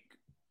like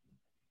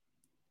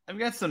I've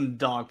got some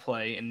dog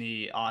play in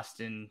the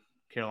Austin,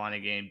 Carolina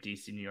game,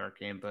 DC, New York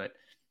game. But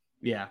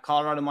yeah,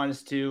 Colorado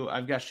 -2.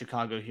 I've got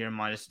Chicago here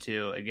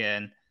 -2.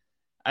 Again,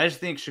 I just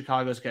think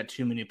Chicago's got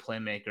too many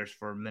playmakers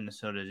for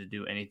Minnesota to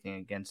do anything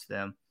against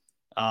them.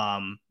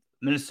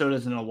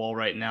 Minnesota's in a lull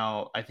right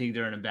now. I think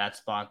they're in a bad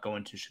spot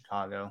going to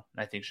Chicago.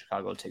 I think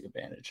Chicago will take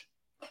advantage.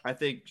 I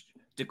think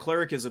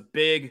DeClercq is a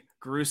big,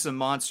 gruesome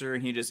monster,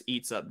 and he just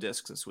eats up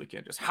discs this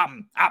weekend. Just hop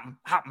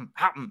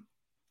 'em.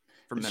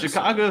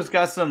 Chicago's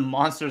got some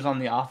monsters on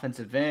the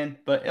offensive end,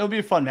 but it'll be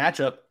a fun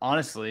matchup,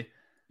 honestly.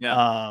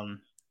 Yeah.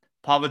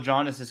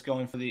 Papagiannis is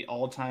going for the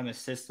all-time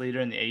assist leader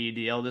in the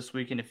AEDL this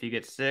weekend. If he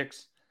gets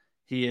 6,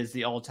 he is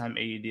the all-time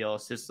AEDL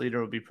assist leader.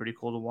 It would be pretty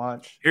cool to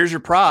watch. Here's your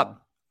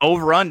prop.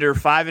 Over under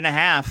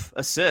 5.5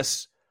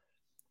 assists.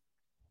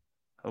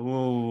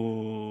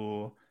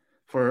 Ooh.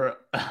 For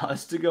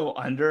us to go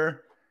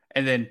under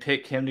and then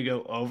pick him to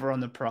go over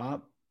on the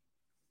prop.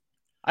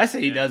 I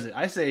say he does it.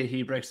 I say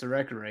he breaks the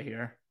record right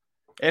here.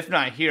 If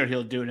not here,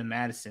 he'll do it in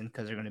Madison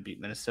because they're going to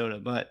beat Minnesota.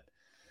 But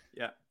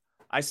yeah,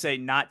 I say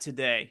not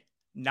today.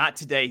 Not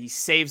today. He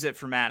saves it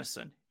for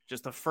Madison.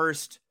 Just the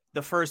first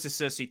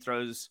assist he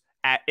throws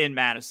in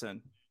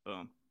Madison.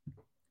 Boom.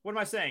 What am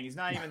I saying? He's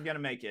not even going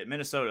to make it.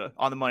 Minnesota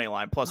on the money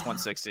line, plus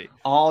 160.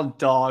 All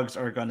dogs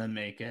are going to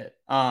make it.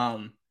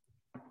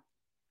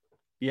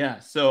 Yeah.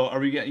 So are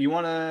we? You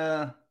want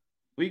to?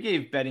 We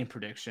gave betting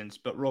predictions,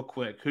 but real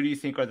quick, who do you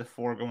think are the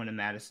 4 going to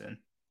Madison?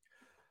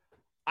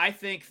 I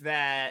think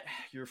that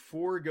your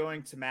 4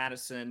 going to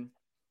Madison.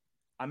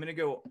 I'm going to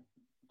go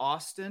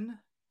Austin.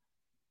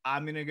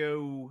 I'm going to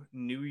go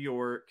New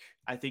York.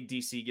 I think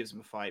DC gives him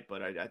a fight,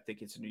 but I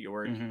think it's New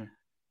York. Mm-hmm.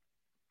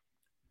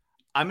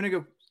 I'm going to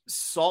go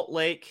Salt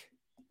Lake.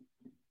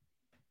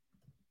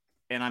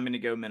 And I'm going to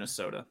go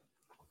Minnesota.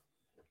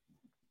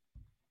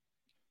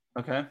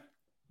 Okay.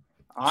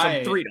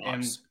 Some 3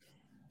 dogs.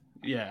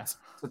 Yeah. It's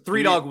a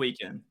 3-dog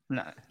weekend.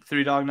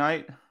 3-dog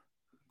night?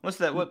 What's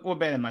that? What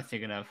band am I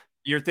thinking of?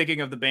 You're thinking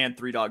of the band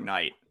 3-Dog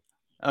Night.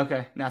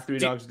 Okay. Not 3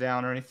 Dogs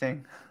Down or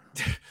anything.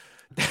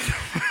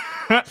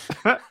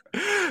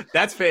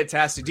 That's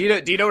fantastic. Do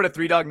you know what a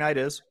 3-Dog Night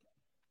is?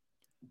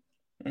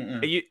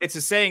 Mm-mm. It's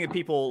a saying that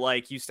people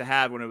used to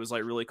have when it was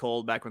really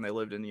cold back when they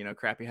lived in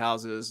crappy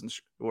houses and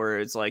where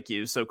it's it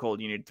was so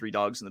cold you needed 3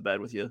 dogs in the bed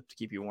with you to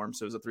keep you warm.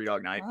 So it was a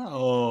 3-dog night.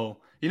 Oh,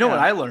 you know what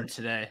I learned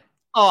today?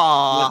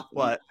 Oh,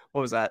 what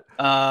was that?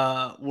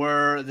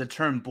 Where the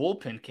term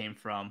bullpen came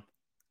from.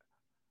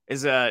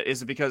 Is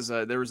it because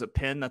there was a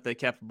pin that they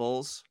kept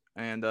bulls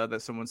and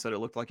that someone said it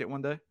looked like it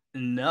one day?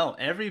 No,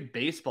 every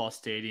baseball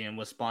stadium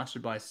was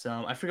sponsored by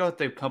I forgot what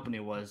the company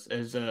was. It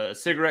was a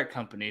cigarette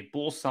company,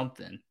 Bull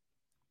something.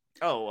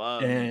 Oh,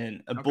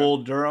 and a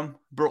Bull Durham,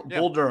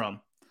 Bull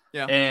Durham.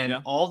 Yeah. And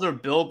all their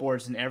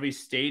billboards in every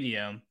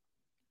stadium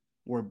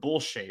were bull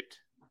shaped.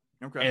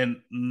 Okay.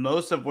 And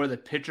most of where the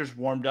pitchers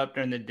warmed up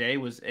during the day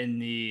was in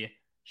the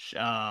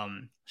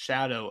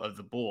shadow of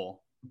the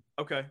bull.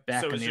 Okay.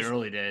 Back in the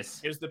early days.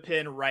 It was the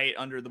pin right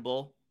under the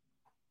bull?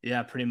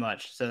 Yeah, pretty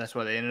much. So that's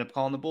why they ended up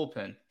calling the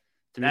bullpen.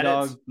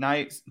 3-dog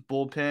night,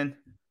 bullpen.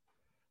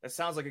 That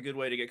sounds like a good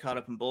way to get caught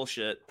up in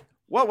bullshit.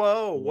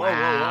 Whoa.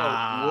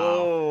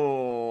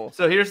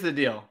 So here's the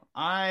deal.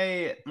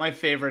 My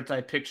favorites,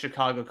 I picked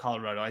Chicago,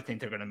 Colorado. I think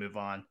they're going to move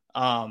on.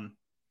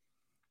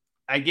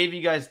 I gave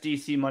you guys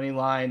DC money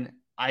line.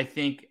 I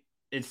think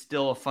it's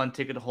still a fun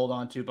ticket to hold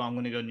on to, but I'm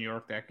going to go New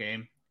York that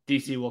game.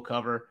 DC will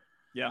cover.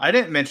 Yeah. I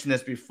didn't mention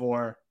this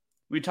before.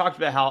 We talked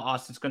about how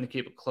Austin's going to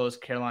keep it close.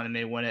 Carolina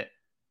may win it.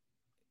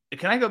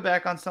 Can I go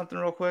back on something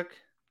real quick?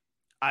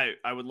 I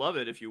would love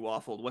it if you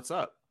waffled. What's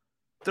up?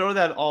 Throw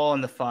that all in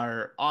the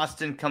fire.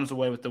 Austin comes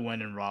away with the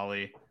win in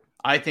Raleigh.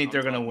 I think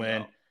they're going to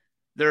win.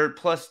 They're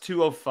plus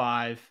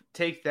 205.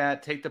 Take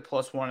that. Take the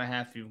plus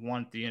 1.5 if you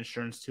want the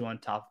insurance too on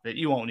top of it.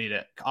 You won't need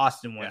it.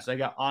 Austin wins. Yeah. I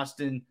got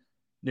Austin,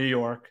 New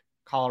York,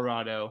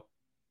 Colorado,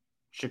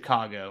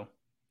 Chicago.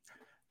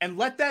 And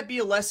let that be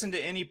a lesson to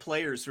any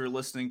players who are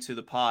listening to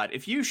the pod.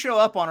 If you show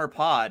up on our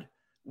pod,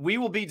 we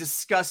will be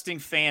disgusting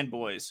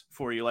fanboys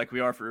for you like we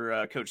are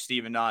for Coach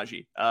Steven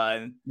Nagy.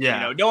 No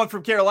one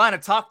from Carolina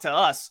talked to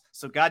us.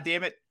 So, God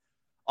damn it,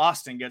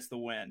 Austin gets the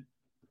win.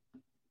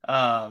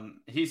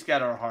 He's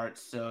got our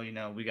hearts. So,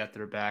 we got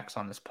their backs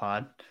on this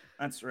pod.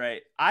 That's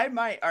right. All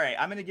right,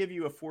 I'm going to give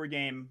you a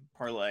 4-game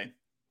parlay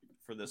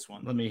for this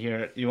one. Let me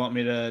hear it. You want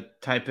me to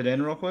type it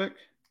in real quick?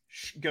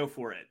 Go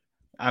for it.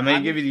 I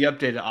may give you the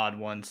updated odd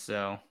ones.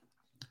 So,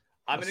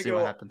 I'm going to go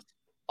what happens.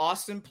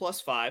 Austin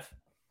plus 5.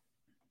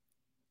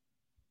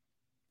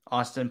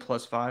 Austin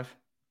plus 5.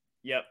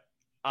 Yep.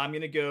 I'm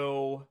going to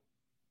go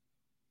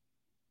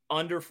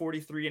under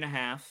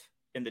 43.5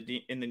 in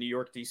the New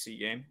York DC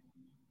game.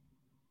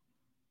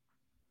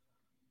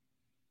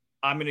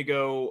 I'm going to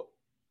go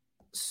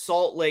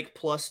Salt Lake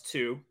plus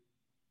 2.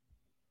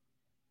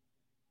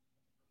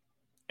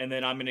 And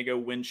then I'm going to go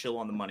wind chill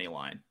on the money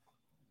line.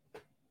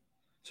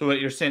 So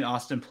what you're saying,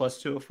 Austin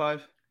plus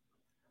 205?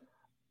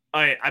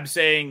 I'm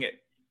saying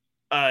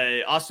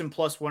Austin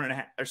plus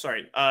 1.5. Or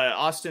sorry,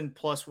 Austin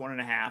plus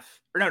 1.5.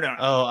 Or no.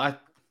 Oh,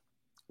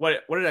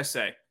 what did I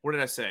say? What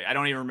did I say? I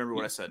don't even remember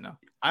what I said now.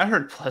 I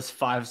heard plus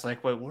 5. It's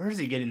like, wait, where is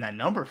he getting that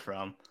number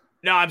from?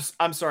 No,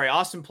 I'm sorry.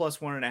 Austin plus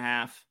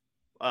 1.5.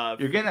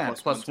 You're getting that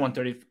plus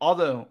 130.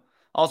 Although,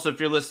 also, if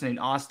you're listening,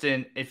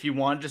 Austin, if you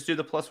want to just do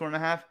the plus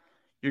 1.5,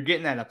 you're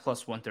getting that at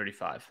plus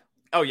 135.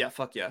 Oh, yeah.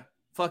 Fuck yeah.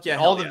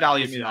 All the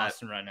values in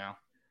Austin right now.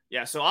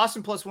 Yeah, so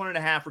Austin plus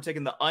 1.5. We're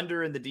taking the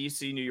under in the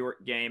DC New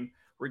York game.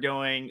 We're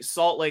going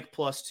Salt Lake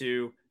plus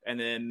 2, and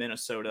then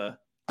Minnesota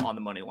on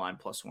the money line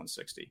plus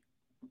 160.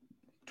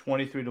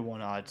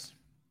 23-1 odds.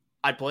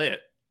 I'd play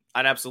it.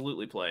 I'd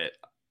absolutely play it.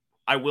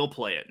 I will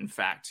play it. In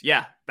fact,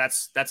 yeah,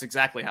 that's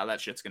exactly how that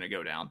shit's gonna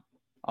go down.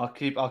 I'll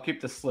keep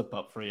the slip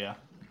up for you.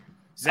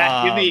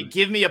 Zach,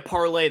 give me a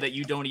parlay that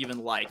you don't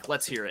even like.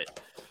 Let's hear it.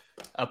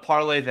 A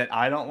parlay that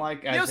I don't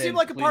like. You don't seem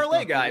like a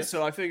parlay guy,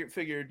 so I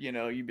figured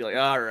you'd be like,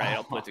 all right,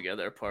 I'll put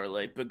together a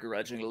parlay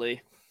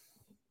begrudgingly.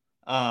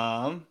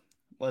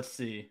 Let's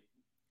see.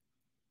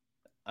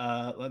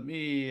 Let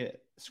me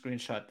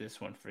screenshot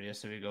this one for you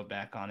so we go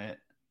back on it.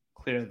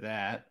 Clear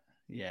that.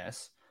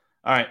 Yes.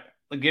 All right.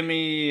 Give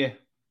me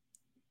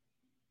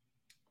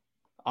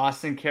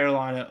Austin,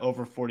 Carolina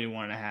over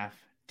 41.5.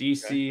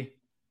 DC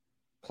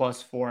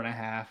plus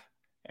 4.5.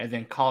 And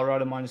then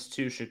Colorado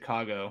 -2,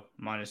 Chicago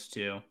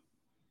 -2.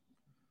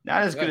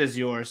 Not as good as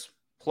yours.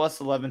 Plus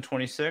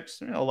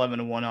 11.26,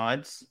 11-1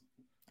 odds.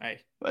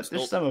 Hey, but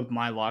there's some of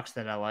my locks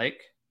that I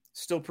like.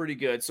 Still pretty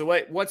good. So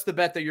what's the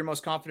bet that you're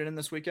most confident in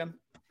this weekend?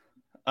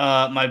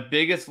 My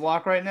biggest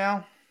lock right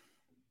now,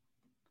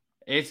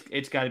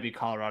 it's got to be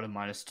Colorado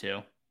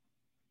 -2.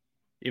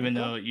 Even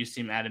though you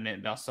seem adamant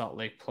about Salt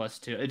Lake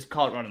 +2, it's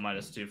Colorado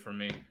 -2 for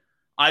me.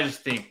 I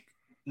just think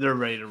they're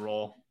ready to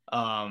roll.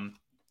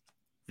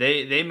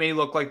 They may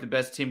look like the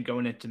best team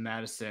going into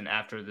Madison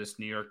after this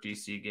New York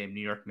DC game.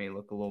 New York may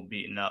look a little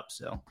beaten up,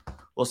 so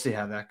we'll see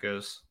how that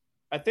goes.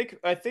 I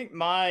think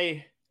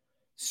my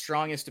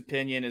strongest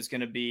opinion is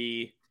going to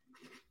be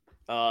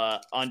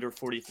under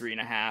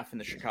 43.5 in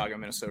the Chicago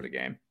Minnesota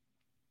game.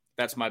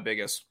 That's my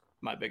biggest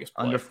play.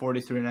 Under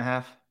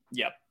 43.5.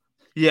 Yep.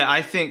 Yeah,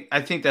 I think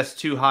that's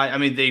too high. I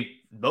mean,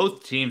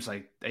 both teams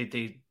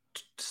they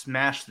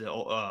smashed the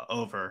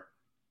over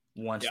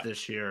once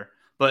this year.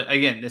 But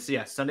again,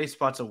 Sunday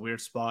spot's a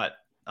weird spot.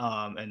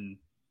 And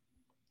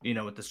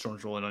with the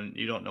Storms rolling on,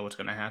 you don't know what's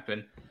going to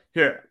happen.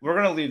 Here, we're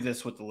going to leave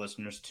this with the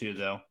listeners too,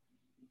 though.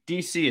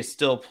 DC is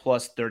still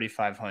plus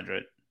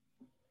 3,500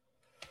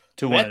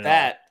 to win.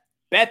 Bet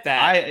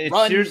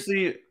that.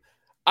 Seriously,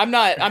 I'm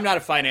not a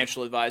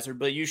financial advisor,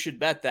 but you should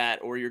bet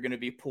that, or you're going to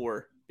be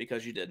poor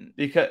because you didn't.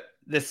 Because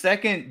the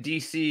second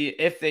DC,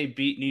 if they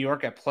beat New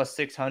York at plus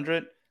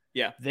 600,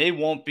 they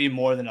won't be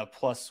more than a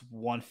plus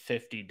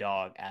 150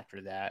 dog after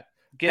that.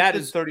 That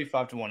is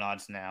 35-1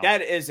 odds now.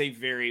 That is a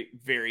very,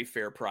 very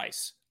fair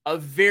price. A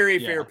very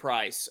fair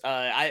price.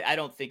 I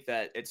don't think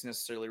that it's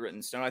necessarily written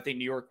in stone. I think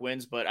New York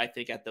wins, but I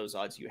think at those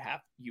odds you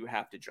have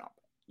to jump.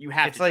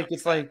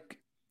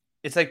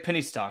 It's like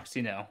penny stocks,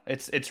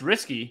 It's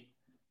risky,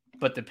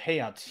 but the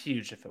payout's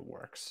huge if it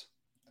works.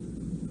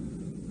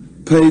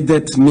 Pay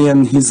that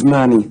man his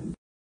money.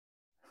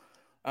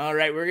 All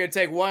right, we're gonna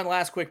take one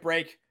last quick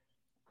break.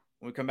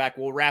 When we come back,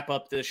 we'll wrap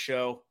up this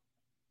show.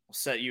 We'll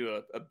set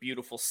you a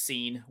beautiful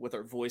scene with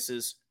our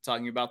voices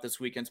talking about this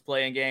weekend's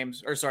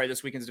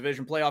this weekend's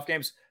division playoff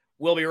games.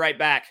 We'll be right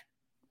back.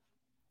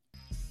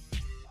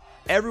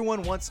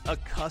 Everyone wants a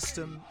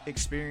custom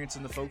experience,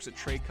 and the folks at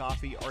Trade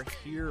Coffee are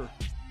here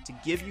to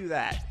give you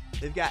that.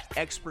 They've got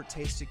expert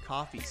tasted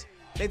coffees.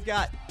 They've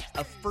got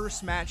a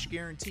first match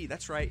guarantee.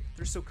 That's right.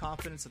 They're so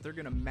confident that they're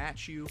going to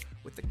match you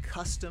with the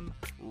custom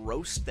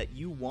roast that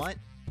you want,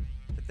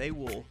 that they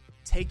will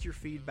take your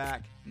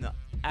feedback, and the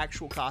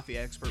actual coffee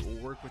expert will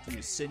work with you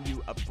to send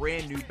you a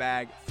brand new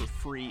bag for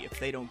free if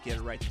they don't get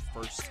it right the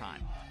first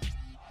time.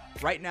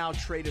 Right now,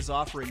 Trade is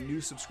offering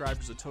new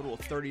subscribers a total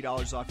of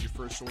 $30 off your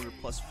first order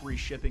plus free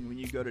shipping when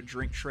you go to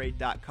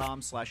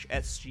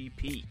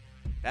drinktrade.com/SGP.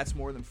 That's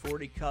more than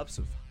 40 cups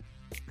of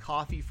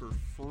coffee for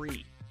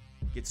free.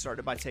 Get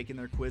started by taking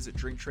their quiz at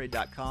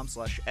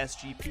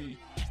drinktrade.com/SGP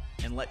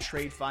and let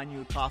Trade find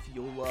you a coffee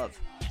you'll love.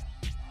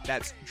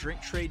 That's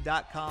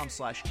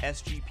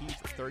drinktrade.com/SGP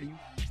for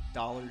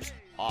 $30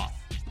 off.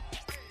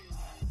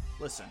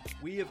 Listen,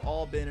 we have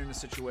all been in a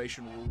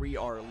situation where we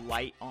are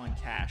light on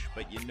cash,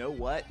 but you know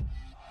what?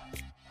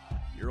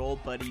 Your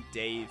old buddy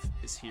Dave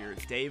is here.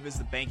 Dave is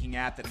the banking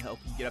app that can help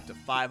you get up to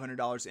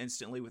 $500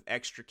 instantly with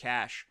extra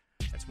cash.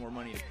 That's more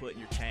money to put in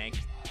your tank,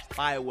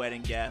 buy a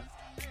wedding gift,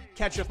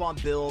 catch up on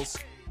bills.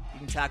 You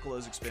can tackle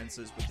those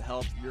expenses with the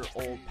help of your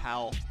old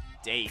pal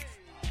Dave.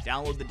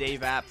 Download the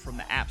Dave app from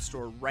the App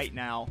Store right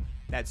now.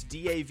 That's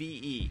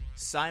DAVE.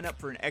 Sign up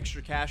for an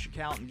extra cash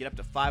account and get up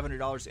to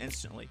 $500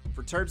 instantly.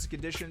 For terms and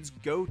conditions,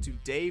 go to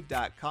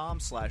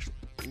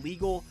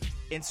dave.com/legal.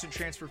 Instant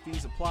transfer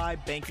fees apply.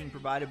 Banking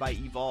provided by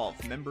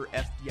Evolve. Member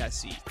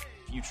FDIC.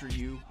 Future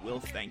you will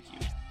thank you.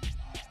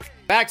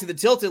 Back to the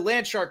Tilted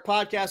Landshark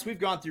podcast. We've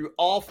gone through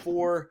all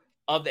 4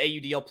 of the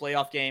AUDL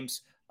playoff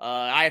games.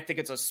 I think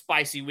it's a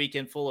spicy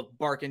weekend full of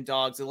barking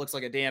dogs. It looks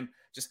like a damn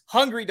just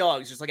hungry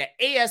dogs, just like an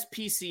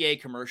ASPCA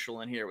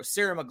commercial in here with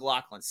Sarah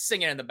McLachlan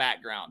singing in the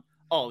background.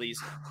 All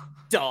these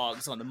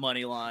dogs on the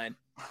money line.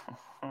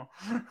 How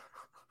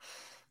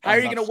are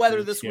you going to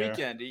weather this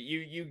weekend?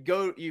 You've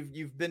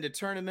been to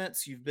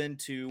tournaments, you've been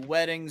to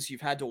weddings,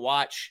 you've had to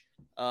watch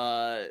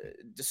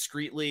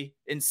discreetly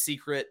in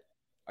secret.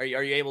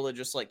 Are you able to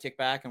just like kick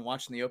back and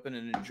watch in the Open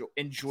and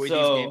enjoy these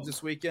games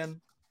this weekend?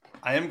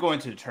 I am going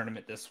to the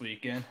tournament this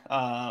weekend,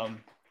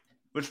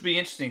 which would be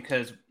interesting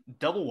because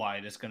Double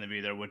Wide is going to be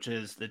there, which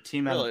is the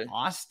team out of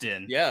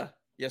Austin. Yeah.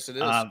 Yes, it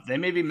is. They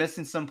may be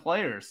missing some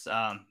players.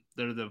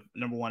 They're the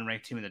number 1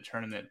 ranked team in the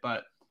tournament,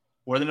 but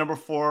we're the number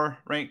 4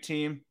 ranked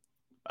team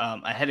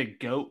ahead of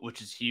GOAT,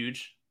 which is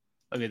huge.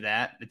 Look at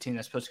that. The team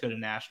that's supposed to go to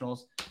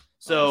nationals.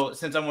 So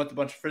since I'm with a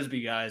bunch of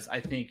Frisbee guys, I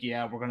think,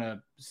 we're going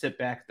to sit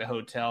back at the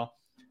hotel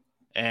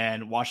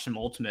and watch some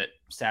Ultimate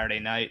Saturday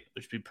night,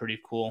 which would be pretty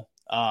cool.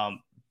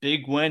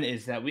 Big win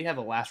is that we have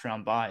a last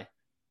round bye.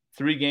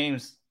 3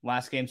 games.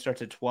 Last game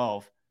starts at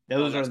 12.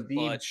 Those are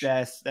the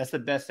best. That's the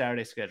best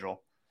Saturday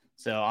schedule.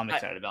 So I'm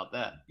excited about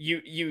that.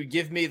 You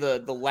give me the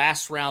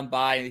last round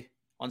bye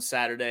on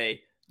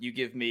Saturday. You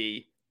give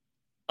me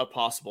a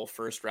possible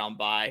first round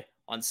bye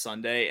on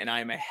Sunday, and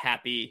I am a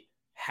happy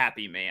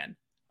man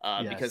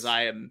because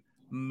I am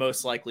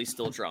most likely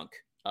still drunk.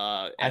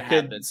 And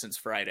have been since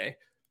Friday.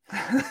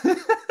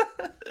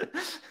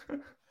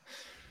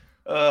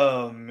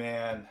 Oh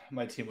man,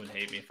 my team would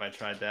hate me if I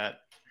tried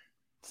that.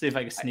 See if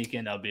I can sneak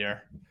in a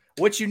beer.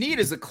 What you need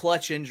is a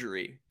clutch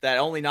injury that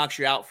only knocks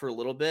you out for a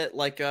little bit.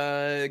 Like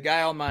a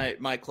guy on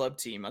my club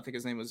team, I think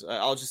his name was,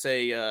 I'll just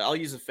say, I'll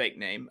use a fake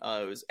name.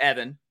 It was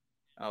Evan.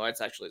 Oh,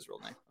 that's actually his real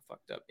name. I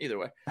fucked up. Either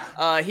way.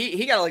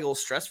 He got like a little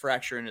stress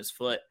fracture in his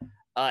foot.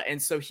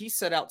 And so he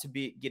set out to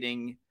be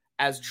getting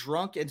as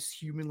drunk as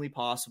humanly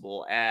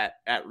possible at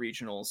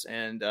regionals.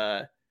 And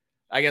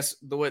I guess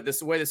the way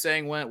the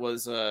saying went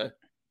was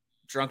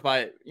drunk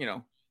by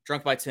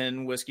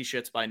 10, whiskey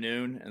shits by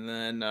noon. And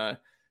then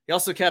he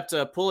also kept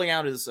pulling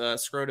out his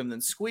scrotum,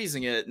 then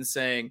squeezing it and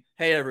saying,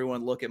 "Hey,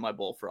 everyone, look at my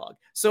bullfrog."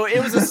 So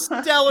it was a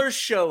stellar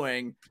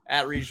showing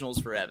at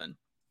regionals for Evan.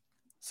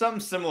 Something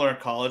similar in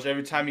college.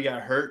 Every time you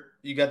got hurt,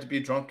 you got to be a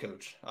drunk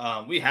coach.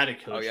 We had a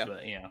coach,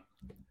 but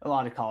a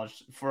lot of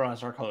college for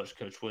us, our college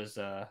coach was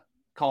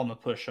call him a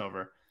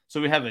pushover.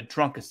 So we have a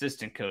drunk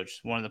assistant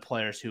coach, one of the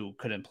players who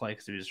couldn't play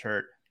because he was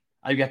hurt.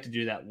 I got to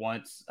do that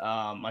once.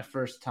 My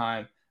first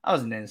time, I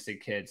was an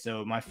innocent kid.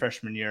 So my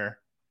freshman year,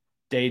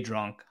 day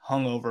drunk,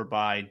 hungover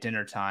by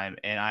dinner time,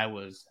 and I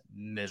was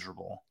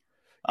miserable.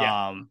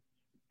 Yeah.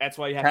 That's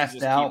why you have to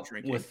just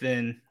keep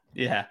drinking.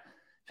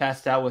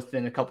 Passed out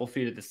within a couple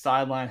feet of the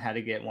sideline. Had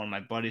to get one of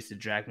my buddies to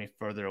drag me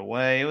further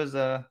away. It was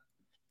a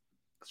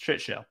shit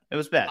show. It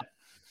was bad.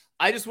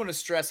 I just want to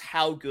stress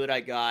how good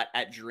I got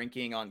at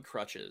drinking on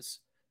crutches.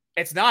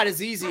 It's not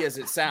as easy as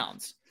it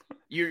sounds.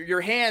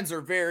 Your hands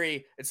are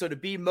and so to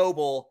be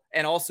mobile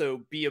and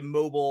also be a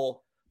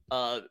mobile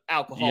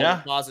alcohol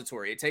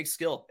repository, it takes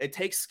skill.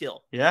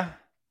 Yeah.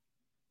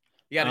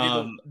 You got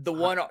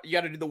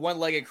to do the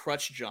one-legged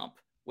crutch jump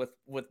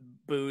with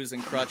booze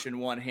and crutch in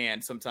one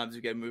hand. Sometimes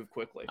you got to move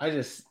quickly.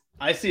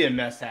 I see a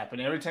mess happen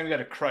every time you got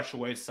to crutch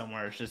away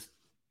somewhere. It's just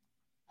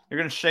you're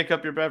gonna shake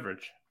up your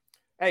beverage.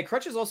 Hey,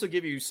 crutches also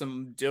give you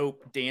some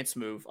dope dance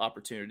move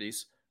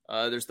opportunities.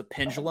 There's the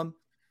pendulum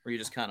where you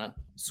just kind of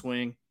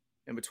swing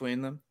in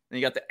between them. Then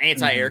you got the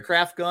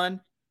anti-aircraft gun.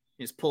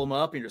 You just pull them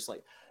up and you're just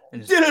like,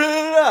 I'm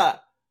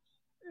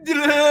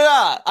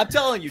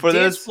telling you,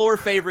 dance floor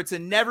favorites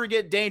and never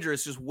get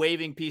dangerous just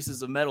waving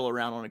pieces of metal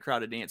around on a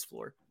crowded dance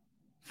floor.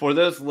 For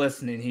those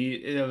listening,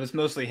 it was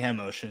mostly hand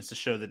motions to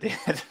show the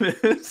dance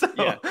moves. So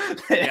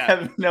they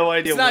have no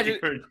idea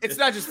it's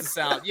not just the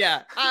sound.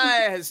 Yeah,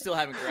 I still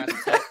haven't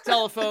grasped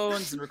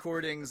telephones and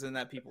recordings and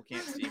that people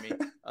can't see me.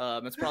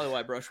 That's probably why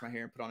I brushed my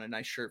hair and put on a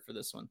nice shirt for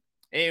this one.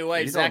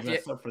 Anyway, Zach,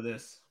 up for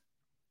this.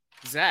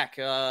 Zach,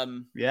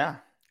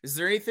 is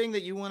there anything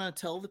that you want to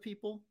tell the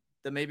people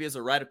that maybe is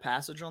a rite of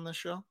passage on this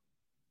show?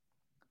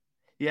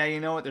 Yeah, you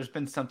know what? There's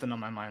been something on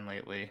my mind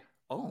lately.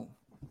 Oh,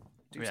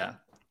 do tell.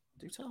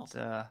 It's,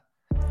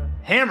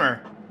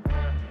 Hammer,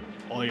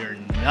 or you're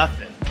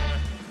nothing.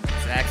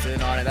 Zach's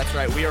in on it. That's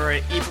right. We are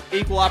an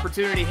equal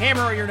opportunity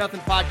Hammer or You're Nothing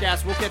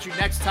podcast. We'll catch you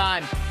next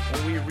time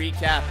when we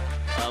recap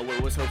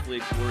what was hopefully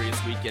a glorious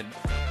weekend.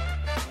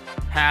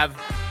 Have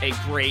a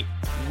great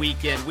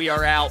weekend. We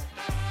are out.